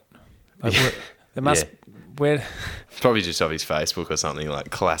pirate. Like, there must... Where? Probably just off his Facebook or something, like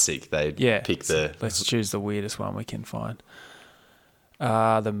classic. They'd pick Let's choose the weirdest one we can find.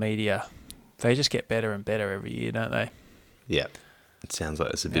 The media. They just get better and better every year, don't they? Yeah. It sounds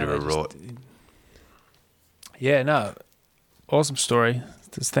like it's a bit of a rot. Yeah, no. Awesome story.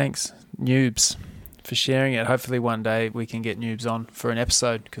 Just thanks, Noobs, for sharing it. Hopefully one day we can get Noobs on for an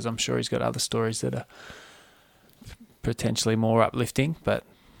episode, because I'm sure he's got other stories that are potentially more uplifting, but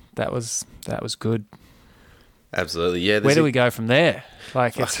that was good. Absolutely, yeah. Where do we go from there?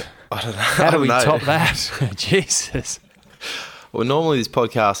 Like, I don't know. How do we top that? Jesus. Well, normally this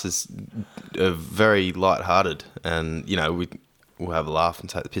podcast is very lighthearted, and we'll have a laugh and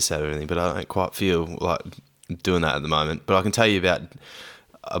take the piss out of everything. But I don't quite feel like doing that at the moment. But I can tell you about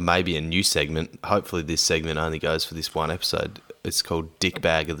maybe a new segment. Hopefully, this segment only goes for this one episode. It's called Dick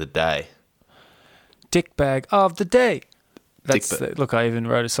Bag of the Day. Dick Bag of the Day. Look, I even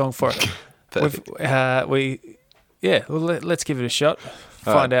wrote a song for it. Let's give it a shot.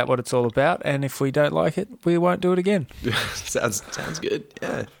 Find out what it's all about, and if we don't like it, we won't do it again. Sounds good.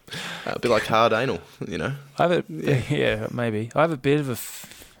 Yeah, a bit like hard anal, maybe. I have a bit of a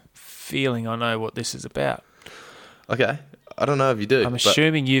feeling I know what this is about. Okay, I don't know if you do. I'm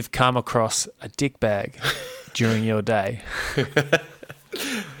assuming you've come across a dick bag during your day.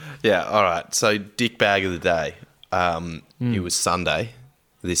 Yeah. All right. So, dick bag of the day. It was Sunday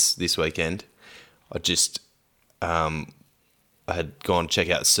this weekend. I had gone to check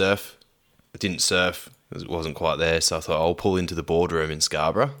out surf. I didn't surf. It wasn't quite there, so I thought I'll pull into the boardroom in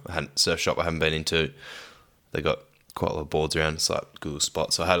Scarborough. Surf shop I haven't been into. They got quite a lot of boards around. It's like a good little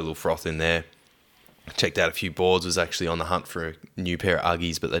spot. So I had a little froth in there. Checked out a few boards. Was actually on the hunt for a new pair of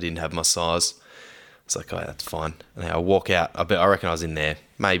Uggies, but they didn't have my size. It's like, oh, that's fine. And I walk out. I reckon I was in there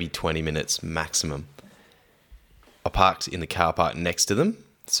maybe 20 minutes maximum. I parked in the car park next to them.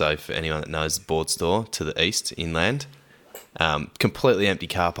 So for anyone that knows the board store to the east, inland, completely empty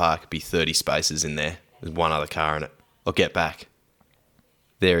car park, be 30 spaces in there. There's one other car in it. I'll get back.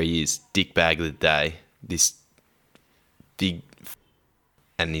 There he is, dick bag of the day. This big,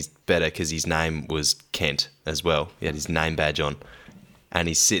 and he's better because his name was Kent as well. He had his name badge on. And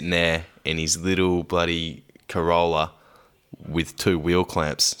he's sitting there in his little bloody Corolla with 2 wheel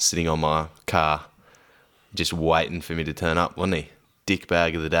clamps sitting on my car, just waiting for me to turn up, wasn't he? Dick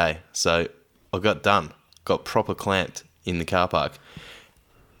bag of the day. So I got done. Got proper clamped in the car park.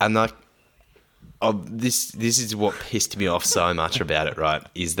 And like, this is what pissed me off so much about it, right?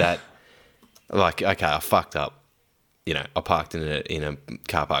 Is that, like, okay, I fucked up. You know, I parked in a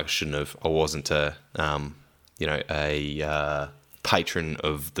car park I shouldn't have. I wasn't a patron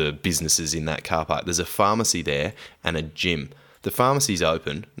of the businesses in that car park. There's a pharmacy there and a gym. The pharmacy's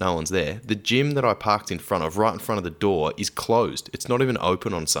open, no one's there. The gym that I parked in front of, right in front of the door, is closed. It's not even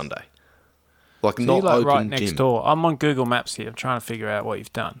open on Sunday. Like, so not open right next gym. door. I'm on Google Maps here. I'm trying to figure out what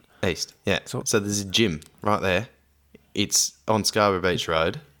you've done. East, yeah. So there's a gym right there. It's on Scarborough Beach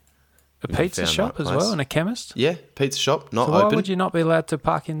Road. A pizza shop as well and a chemist? Yeah, pizza shop, not so open. Why would you not be allowed to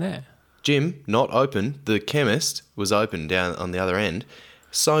park in there? Gym, not open. The chemist was open down on the other end.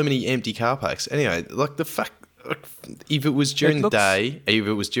 So many empty car parks. Anyway, like the fact, if it was during the day, if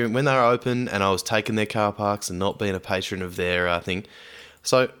it was during when they were open and I was taking their car parks and not being a patron of their thing.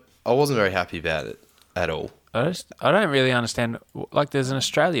 So I wasn't very happy about it at all. I don't really understand. Like, there's an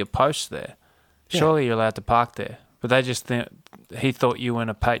Australia Post there. Surely you're allowed to park there. But they just think he thought you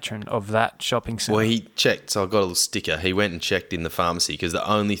weren't a patron of that shopping centre. Well, he checked, so I got a little sticker. He went and checked in the pharmacy because the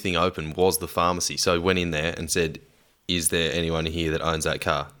only thing open was the pharmacy. So he went in there and said, "Is there anyone here that owns that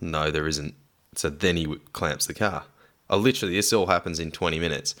car?" No, there isn't. So then he clamps the car. This all happens in 20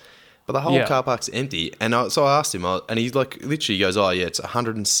 minutes. But the whole car park's empty. And so I asked him, and he's like, literally goes, "Oh yeah, it's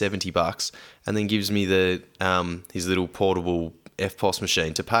 $170," and then gives me the his little portable FPOS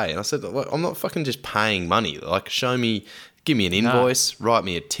machine to pay. And I said, I'm not fucking just paying money. Like, give me an invoice, write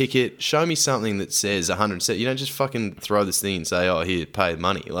me a ticket, show me something that says 170. You don't just fucking throw this thing and say, "Oh, here, pay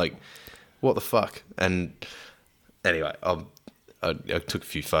money." Like, what the fuck? And anyway, I took a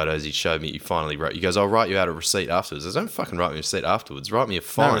few photos. He showed me. He finally wrote. He goes, "I'll write you out a receipt afterwards." I said, "Don't fucking write me a receipt afterwards. Write me a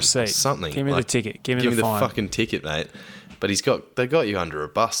fine, receipt, something. Give me the ticket. Give me the fine. Fucking ticket, mate." But they got you under a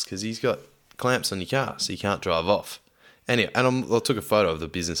bus because he's got clamps on your car, so you can't drive off. Anyway, and I took a photo of the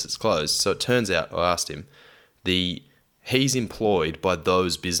business that's closed. So it turns out, I asked him, he's employed by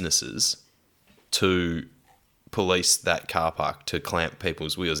those businesses to police that car park, to clamp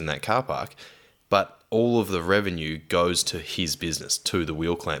people's wheels in that car park, but all of the revenue goes to his business, to the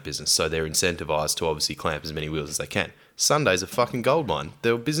wheel clamp business. So they're incentivized to obviously clamp as many wheels as they can. Sunday's a fucking goldmine.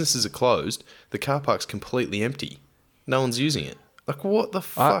 Their businesses are closed. The car park's completely empty. No one's using it. Like, what the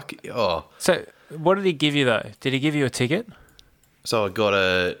fuck? So what did he give you, though? Did he give you a ticket? So I got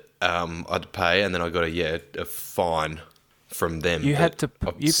I had to pay, and then I got a fine from them. You had to,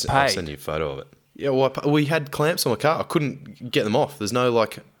 you paid. I'll send you a photo of it. Yeah, well, we had clamps on my car. I couldn't get them off. There's no,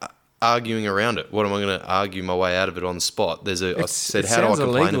 like, arguing around it. What am I going to argue my way out of it on the spot? I said, how do I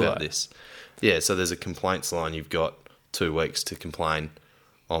complain about this? Yeah, so there's a complaints line. You've got 2 weeks to complain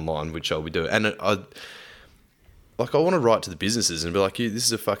online, which I'll be doing. And I want to write to the businesses and be like, this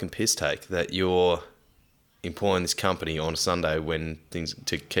is a fucking piss take that you're employing this company on a Sunday when things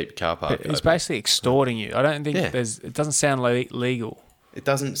to keep the car park open. It's basically extorting you. I don't think it doesn't sound legal. It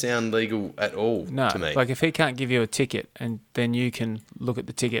doesn't sound legal at all to me. Like, if he can't give you a ticket, and then you can look at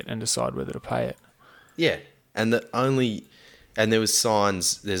the ticket and decide whether to pay it. Yeah, and there was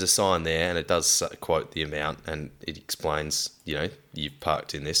signs. There's a sign there, and it does quote the amount, and it explains, you've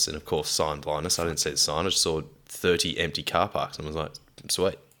parked in this, and of course, sign blindness. I didn't see the sign. I just saw 30 empty car parks, and I was like,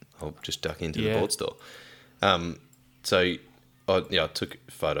 sweet, I'll just duck into the board store. So I took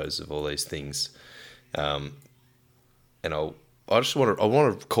photos of all these things, and I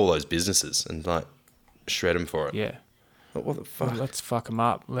want to call those businesses and, like, shred them for it. Yeah. But what the fuck? Well, let's fuck them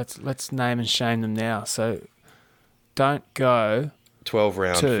up. Let's name and shame them now. So don't go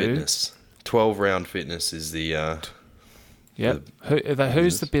 12-round fitness. 12-round fitness is the yep.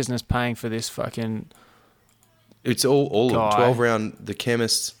 Who's the business paying for this fucking? It's all guy. of them. 12-round, the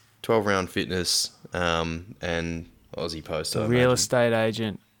chemist, 12-round fitness, and Aussie Post. A real estate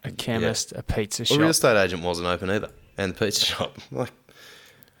agent, a chemist, a pizza shop. A real estate agent wasn't open either. And the pizza shop. Like,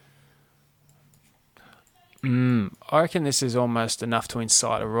 I reckon this is almost enough to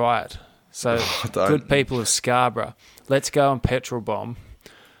incite a riot. So, good people of Scarborough, let's go and petrol bomb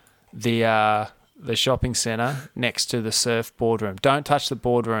the shopping centre next to the surf boardroom. Don't touch the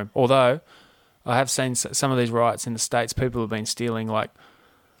boardroom. Although, I have seen some of these riots in the States. People have been stealing, like,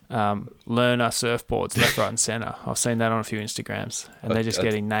 learner surfboards left, right and centre. I've seen that on a few Instagrams. And they're just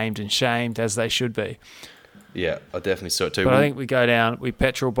getting named and shamed, as they should be. Yeah, I definitely saw it too. But I think we go down, we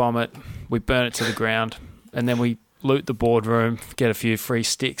petrol bomb it, we burn it to the ground, and then we loot the boardroom, get a few free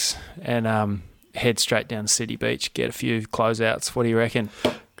sticks, and head straight down City Beach, get a few closeouts. What do you reckon?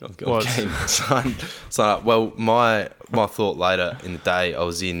 Well, my thought later in the day, I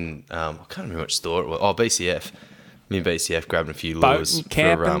was in, I can't remember which store it was. Oh, BCF. Me and BCF grabbing a few lures. Boating,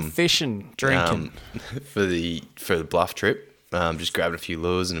 camping, fishing, drinking. For the Bluff trip. just grabbing a few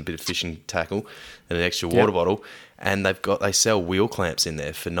lures and a bit of fishing tackle and an extra water bottle, and they sell wheel clamps in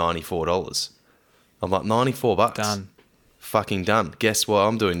there for $94. I'm like, $94. Done. Fucking done. Guess what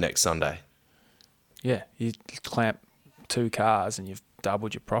I'm doing next Sunday? Yeah, you clamp 2 cars and you've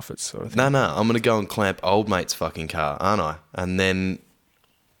doubled your profits, sort of thing. No, I'm going to go and clamp old mate's fucking car, aren't I? And then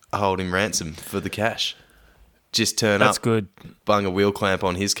hold him ransom for the cash. Just turn That's up, good. bung a wheel clamp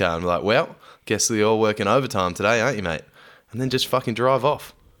on his car and be like, well, guess you're all working overtime today, aren't you, mate? And then just fucking drive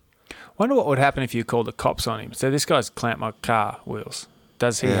off. Wonder what would happen if you called the cops on him. So this guy's clamped my car wheels.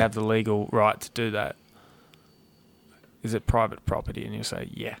 Does he have the legal right to do that? Is it private property? And you say,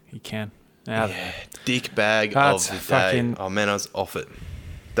 yeah, he can. Dick bag That's of the fucking- day. Oh, man, I was off it.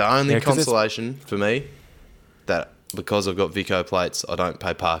 The only 'cause consolation for me, that because I've got Vico plates, I don't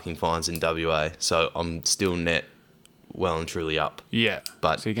pay parking fines in WA, so I'm still net well and truly up. Yeah.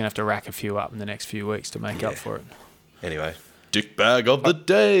 But So you're going to have to rack a few up in the next few weeks to make up for it. anyway, dick bag of the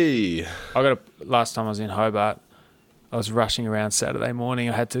day. Last time I was in Hobart, I was rushing around Saturday morning.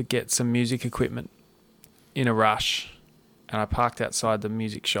 I had to get some music equipment in a rush, and I parked outside the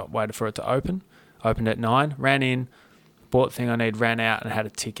music shop, waited for it to open. Opened at 9, ran in, bought the thing I need, ran out, and had a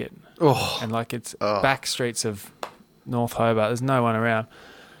ticket. And it's back streets of North Hobart. There's no one around.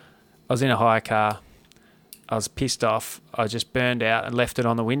 I was in a hire car. I was pissed off. I just burned out and left it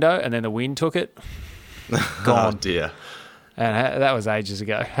on the window, and then the wind took it. Gone. Oh, dear. And that was ages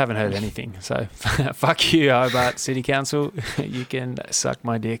ago. Haven't heard anything. So fuck you, Hobart City Council. You can suck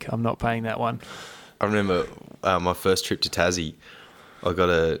my dick. I'm not paying that one. I remember my first trip to Tassie. I got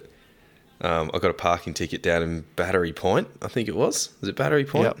a parking ticket down in Battery Point. I think it was. Was it Battery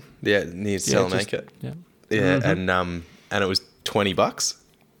Point? Yep. Yeah, near Salamanca. Yeah. Yeah, Mm-hmm. and it was $20,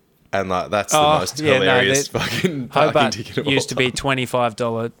 and like that's the most hilarious fucking parking Hobart ticket of all used to be time.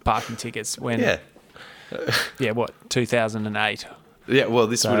 $25 parking tickets when what 2008. Yeah, well,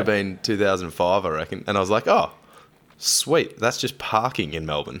 this would have been 2005, I reckon. And I was like, oh, sweet, that's just parking in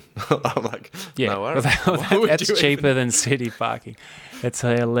Melbourne. I'm like, Yeah, no, that's cheaper than city parking. It's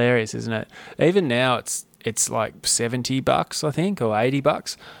hilarious, isn't it? Even now, it's like $70, I think, or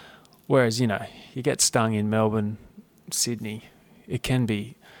 $80. Whereas, you get stung in Melbourne, Sydney,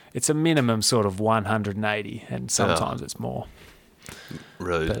 it's a minimum sort of 180, and sometimes it's more.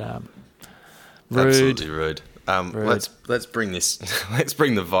 Rude. But rude. Absolutely rude. Rude. Let's bring this. Let's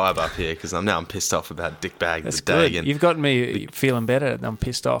bring the vibe up here because I'm pissed off about Dick Bag That's the day good. again. You've got me feeling better. I'm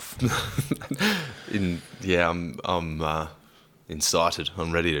pissed off. I'm incited.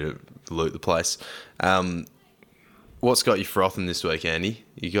 I'm ready to loot the place. What's got you frothing this week, Andy?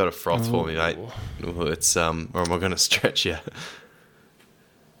 You got a froth for me, mate. It's or am I going to stretch you?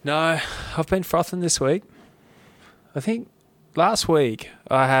 No, I've been frothing this week. I think last week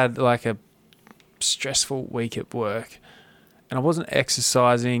I had like a stressful week at work, and I wasn't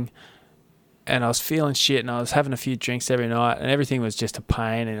exercising, and I was feeling shit, and I was having a few drinks every night, and everything was just a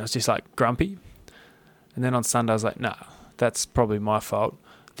pain, and I was just like grumpy. And then on Sunday I was like, nah, that's probably my fault.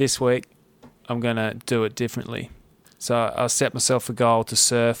 This week I'm going to do it differently. So I set myself a goal to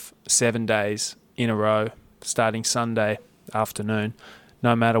surf 7 days in a row, starting Sunday afternoon,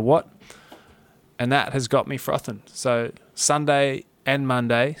 no matter what. And that has got me frothing. So Sunday and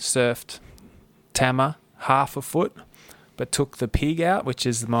Monday surfed Tama half a foot, but took the pig out, which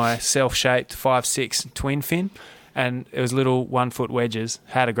is my self-shaped 5'6" twin fin, and it was little 1 foot wedges.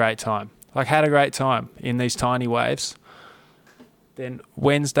 Had a great time. Had a great time in these tiny waves. Then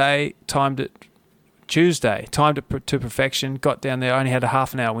Wednesday, Tuesday, timed it to perfection, got down there, only had a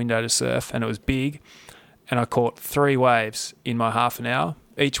half an hour window to surf, and it was big, and I caught 3 waves in my half an hour,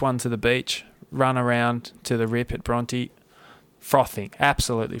 each one to the beach, run around to the rip at Bronte, frothing,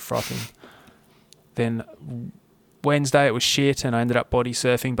 absolutely frothing. Then Wednesday it was shit, and I ended up body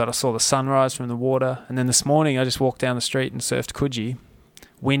surfing, but I saw the sunrise from the water, and then this morning I just walked down the street and surfed Coogee.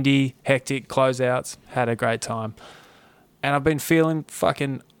 Windy, hectic, closeouts, had a great time. And I've been feeling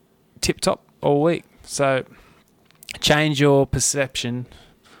fucking tip-top all week. So change your perception.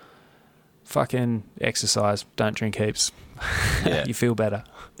 Fucking exercise. Don't drink heaps. Yeah. You feel better.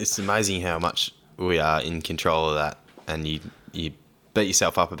 It's amazing how much we are in control of that, and you beat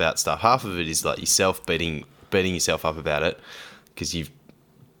yourself up about stuff. Half of it is like yourself beating yourself up about it because you've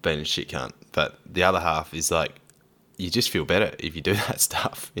been a shit cunt. But the other half is like you just feel better if you do that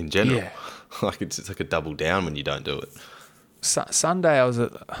stuff in general. Yeah. Like it's like a double down when you don't do it. Sunday I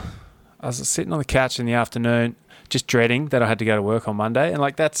was sitting on the couch in the afternoon just dreading that I had to go to work on Monday, and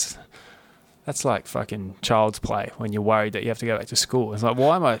like that's like fucking child's play when you're worried that you have to go back to school. It's like,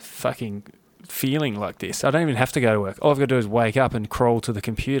 why am I fucking feeling like this? I don't even have to go to work. All I've got to do is wake up and crawl to the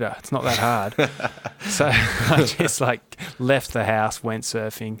computer. It's not that hard. So I just like left the house, went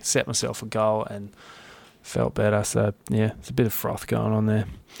surfing, set myself a goal, and felt better. So yeah, it's a bit of froth going on there.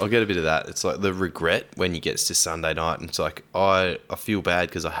 I'll get a bit of that. It's like the regret when you get to Sunday night and it's like, I feel bad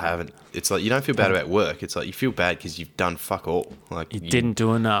because I haven't. It's like you don't feel bad about work. It's like you feel bad because you've done fuck all. Like you didn't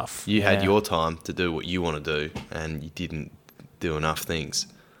do enough. You had your time to do what you want to do and you didn't do enough things.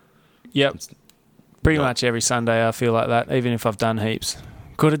 Yep. Pretty much every Sunday I feel like that, even if I've done heaps.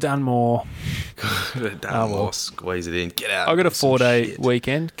 Could have done more. Could have done more. Squeeze it in. Get out. I've got a 4-day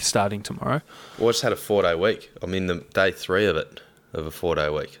weekend starting tomorrow. Well, I just had a 4-day week. I'm in the day 3 of it, of a 4-day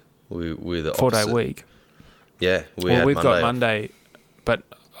week. We're the 4-day week? Yeah. We've got Monday, but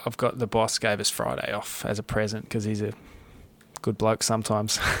I've got the boss gave us Friday off as a present because he's a good bloke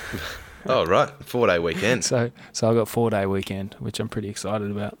sometimes. Oh, right. 4-day weekend. So I've got 4-day weekend, which I'm pretty excited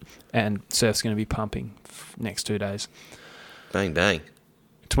about. And surf's going to be pumping next 2 days. Bang, bang.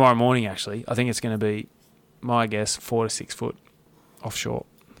 Tomorrow morning, actually. I think it's going to be, my guess, 4 to 6 foot offshore.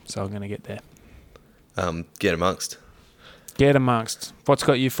 So I'm going to get there. Get amongst. Get amongst. What's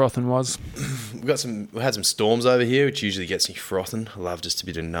got you frothing, Was? We had some storms over here, which usually gets me frothing. I love just a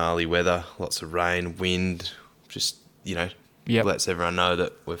bit of gnarly weather, lots of rain, wind, just, lets everyone know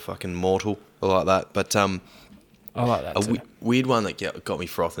that we're fucking mortal. I like that. But I like that too. Weird one that got me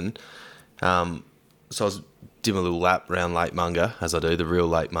frothing. So I was doing a little lap around Lake Munga, as I do, the real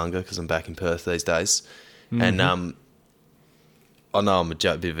Lake Munga, because I'm back in Perth these days. Mm-hmm. And I know I'm a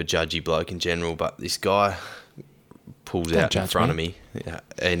bit of a judgy bloke in general, but this guy pulls out in front of me. Yeah,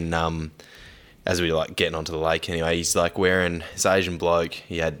 and as we were like getting onto the lake anyway, he's like wearing this Asian bloke.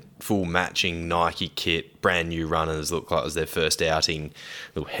 He had full matching Nike kit, brand new runners, looked like it was their first outing,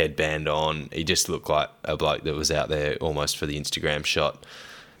 little headband on. He just looked like a bloke that was out there almost for the Instagram shot.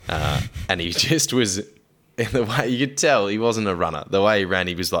 And he just was, in the way you could tell he wasn't a runner. The way he ran,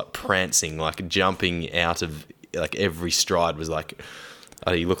 he was like prancing, like jumping out of, like every stride was like,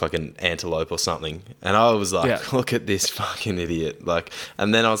 he looked like an antelope or something. And I was like, Look at this fucking idiot. Like,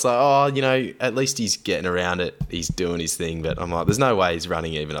 and then I was like, at least he's getting around it. He's doing his thing. But I'm like, there's no way he's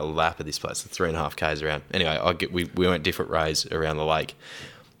running even a lap of this place. 3.5 Ks around. Anyway, we went different ways around the lake.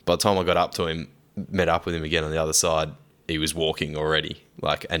 By the time I got up to him, met up with him again on the other side, he was walking already,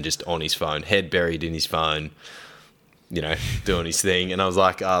 like, and just on his phone, head buried in his phone, doing his thing. And I was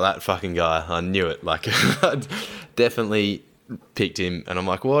like, oh, that fucking guy, I knew it. Like, I definitely picked him. And I'm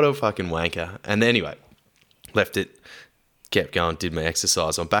like, what a fucking wanker. And anyway, left it, kept going, did my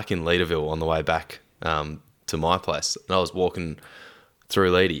exercise. I'm back in Leederville on the way back to my place. And I was walking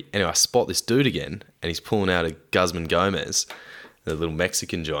through Leedy. Anyway, I spot this dude again, and he's pulling out a Guzman Gomez, the little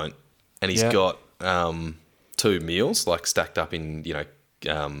Mexican joint. And he's got 2 meals, like stacked up in, little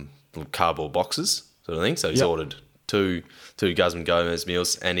cardboard boxes sort of thing. So he's ordered two Guzman Gomez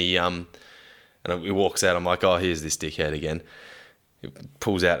meals, and he walks out. I'm like, oh, here's this dickhead again. He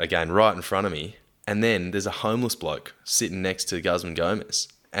pulls out again right in front of me, and then there's a homeless bloke sitting next to Guzman Gomez,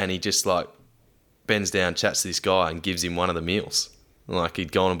 and he just like bends down, chats to this guy, and gives him one of the meals. Like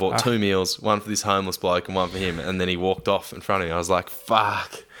he'd gone and bought 2 meals, one for this homeless bloke and one for him, and then he walked off in front of me. I was like,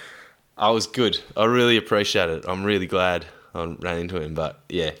 fuck. I was good. I really appreciate it. I'm really glad I ran into him, but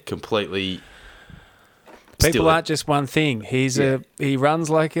yeah, completely. People aren't just one thing. He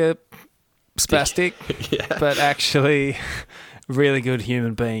runs like a spastic, but actually really good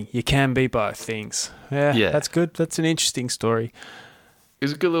human being. You can be both things. Yeah, that's good. That's an interesting story. It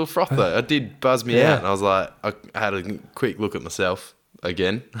was a good little froth though. It did buzz me out, and I was like, I had a quick look at myself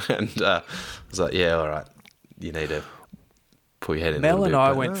again, and I was like, yeah, all right, you need to pull your head in. Mel and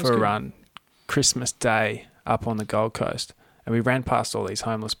I went for a run Christmas Day up on the Gold Coast, and we ran past all these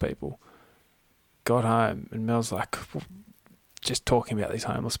homeless people. Got home, and Mel's like, just talking about these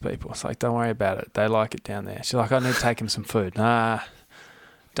homeless people. It's like, don't worry about it. They like it down there. She's like, I need to take them some food. Nah,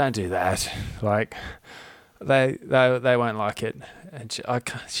 don't do that. Like, they won't like it. And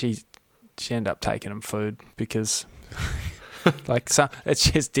she ended up taking them food because, like,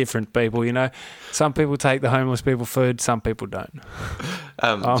 it's just different people, Some people take the homeless people food, some people don't. Do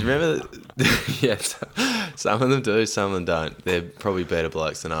you remember? Yes, some of them do, some of them don't. They're probably better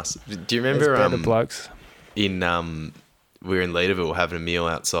blokes than us. Do you remember? Better blokes. We were in Leederville having a meal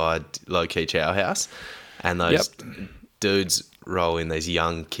outside Low Key Chow House, and those dudes roll in, these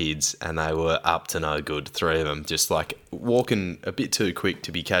young kids, and they were up to no good. 3 of them just like walking a bit too quick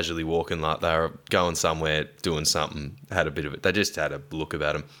to be casually walking, like they were going somewhere, doing something, had a bit of it. They just had a look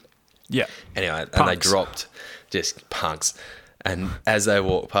about them. Yeah. Anyway, punks. And they dropped, just punks. And as they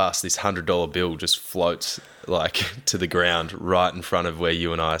walk past, this $100 bill just floats like to the ground right in front of where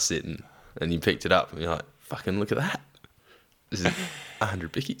you and I are sitting. And you picked it up, and you're like, fucking look at that. This is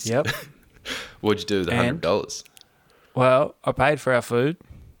 100 bickies. Yep. What'd you do with the $100? Well, I paid for our food,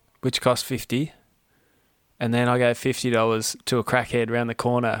 which cost $50, and then I gave $50 to a crackhead around the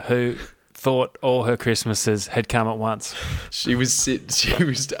corner who thought all her Christmases had come at once. She was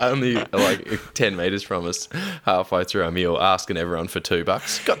only like 10 meters from us halfway through our meal, asking everyone for $2.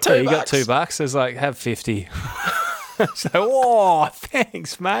 Got $2. Yeah, you got $2. I was like, have 50. So, oh,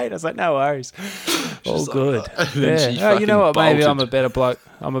 thanks, mate. I was like, no worries. All good. Yeah. You know what? Maybe I'm a better bloke.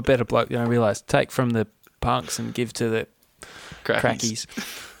 I'm a better bloke than I realised. Take from the punks and give to the crackies.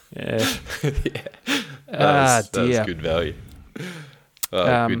 Yeah. Yeah. That was good value.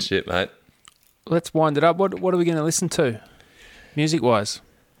 Oh, good shit, mate. Let's wind it up. What are we going to listen to, music-wise?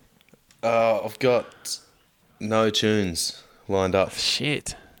 I've got no tunes lined up.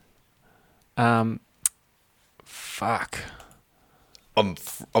 Shit. Fuck. I'm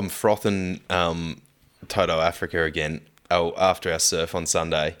frothing Toto Africa again. Oh, after our surf on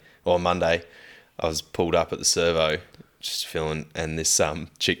Monday, I was pulled up at the servo, just filling, and this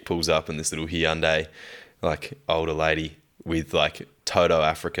chick pulls up in this little Hyundai, like older lady with like Toto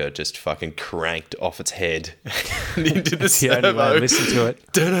Africa just fucking cranked off its head into the servo. Only way to listen to it.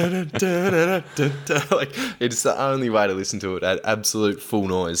 Like, it's the only way to listen to it at absolute full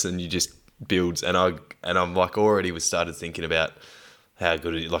noise, and you just builds. And I'm like already started thinking about how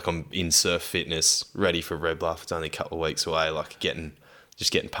good it is. Like, I'm in surf fitness, ready for Red Bluff. It's only a couple of weeks away. Like getting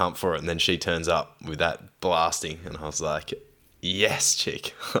pumped for it, and then she turns up with that blasting, and I was like, yes,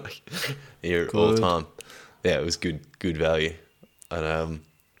 chick, like here all the time. Yeah, it was good value. And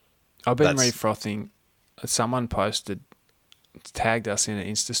I've been refrothing. Someone tagged us in an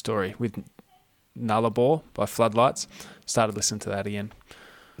Insta story with Nullarbor by Floodlights. Started listening to that again.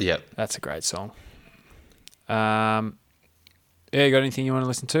 Yep. That's a great song. Yeah, you got anything you want to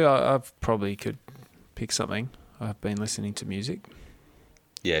listen to? I probably could pick something. I've been listening to music.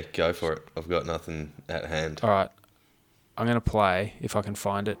 Yeah, go for it. I've got nothing at hand. All right. I'm going to play, if I can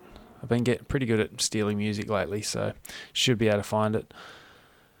find it. I've been getting pretty good at stealing music lately, so should be able to find it.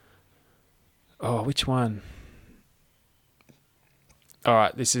 Oh, which one? All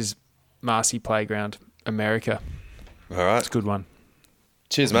right, this is Marcy Playground, America. All right. It's a good one.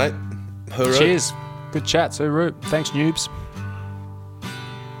 Cheers, mate. Hooroo. Cheers. Good chat, Hooroo. Thanks, noobs.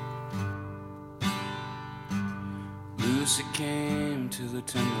 Lucy came to the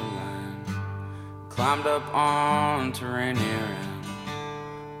timberline, climbed up onto Rainier and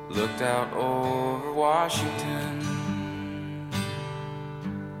looked out over Washington.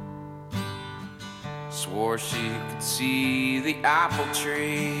 Swore she could see the apple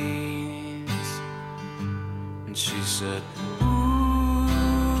trees, and she said, ooh,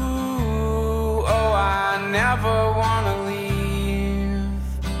 oh, I never want to leave.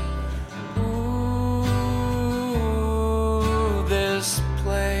 Ooh, this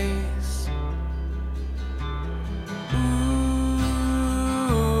place.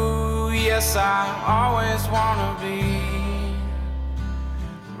 Ooh, yes, I always want to be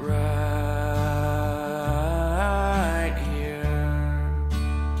right here.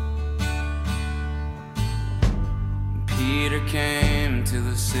 Peter came to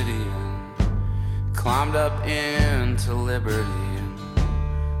the city and climbed up into Liberty and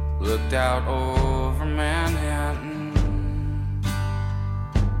looked out over Manhattan.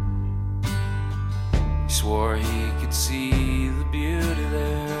 He swore he could see the beauty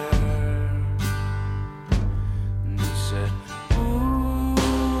there, and he said, ooh,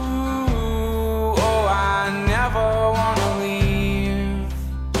 oh, I never want to leave.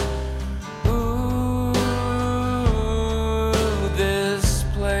 Ooh, this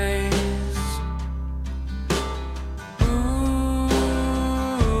place. Ooh,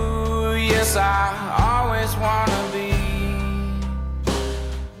 yes, I always want to be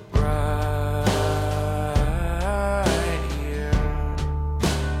right here.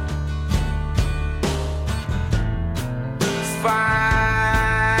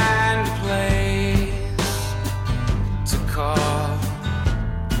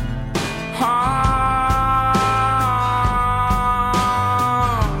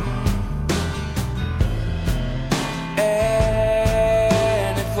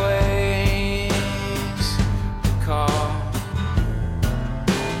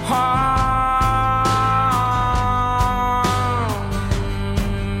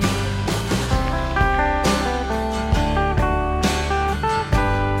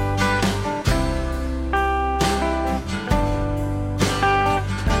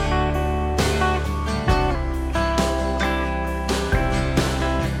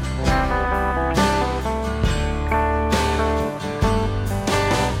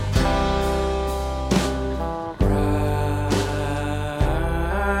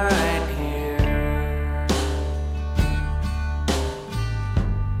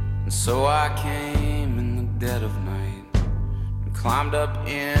 So I came in the dead of night and climbed up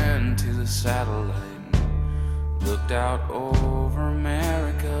into the satellite and looked out over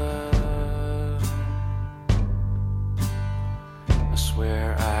America. I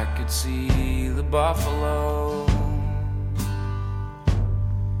swear I could see the buffalo.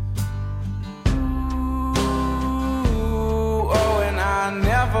 Ooh, oh, and I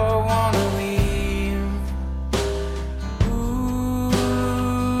never want to leave. Ooh,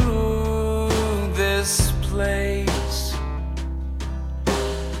 this place.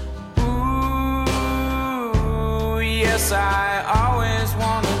 Ooh, yes, I always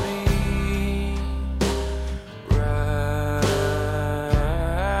want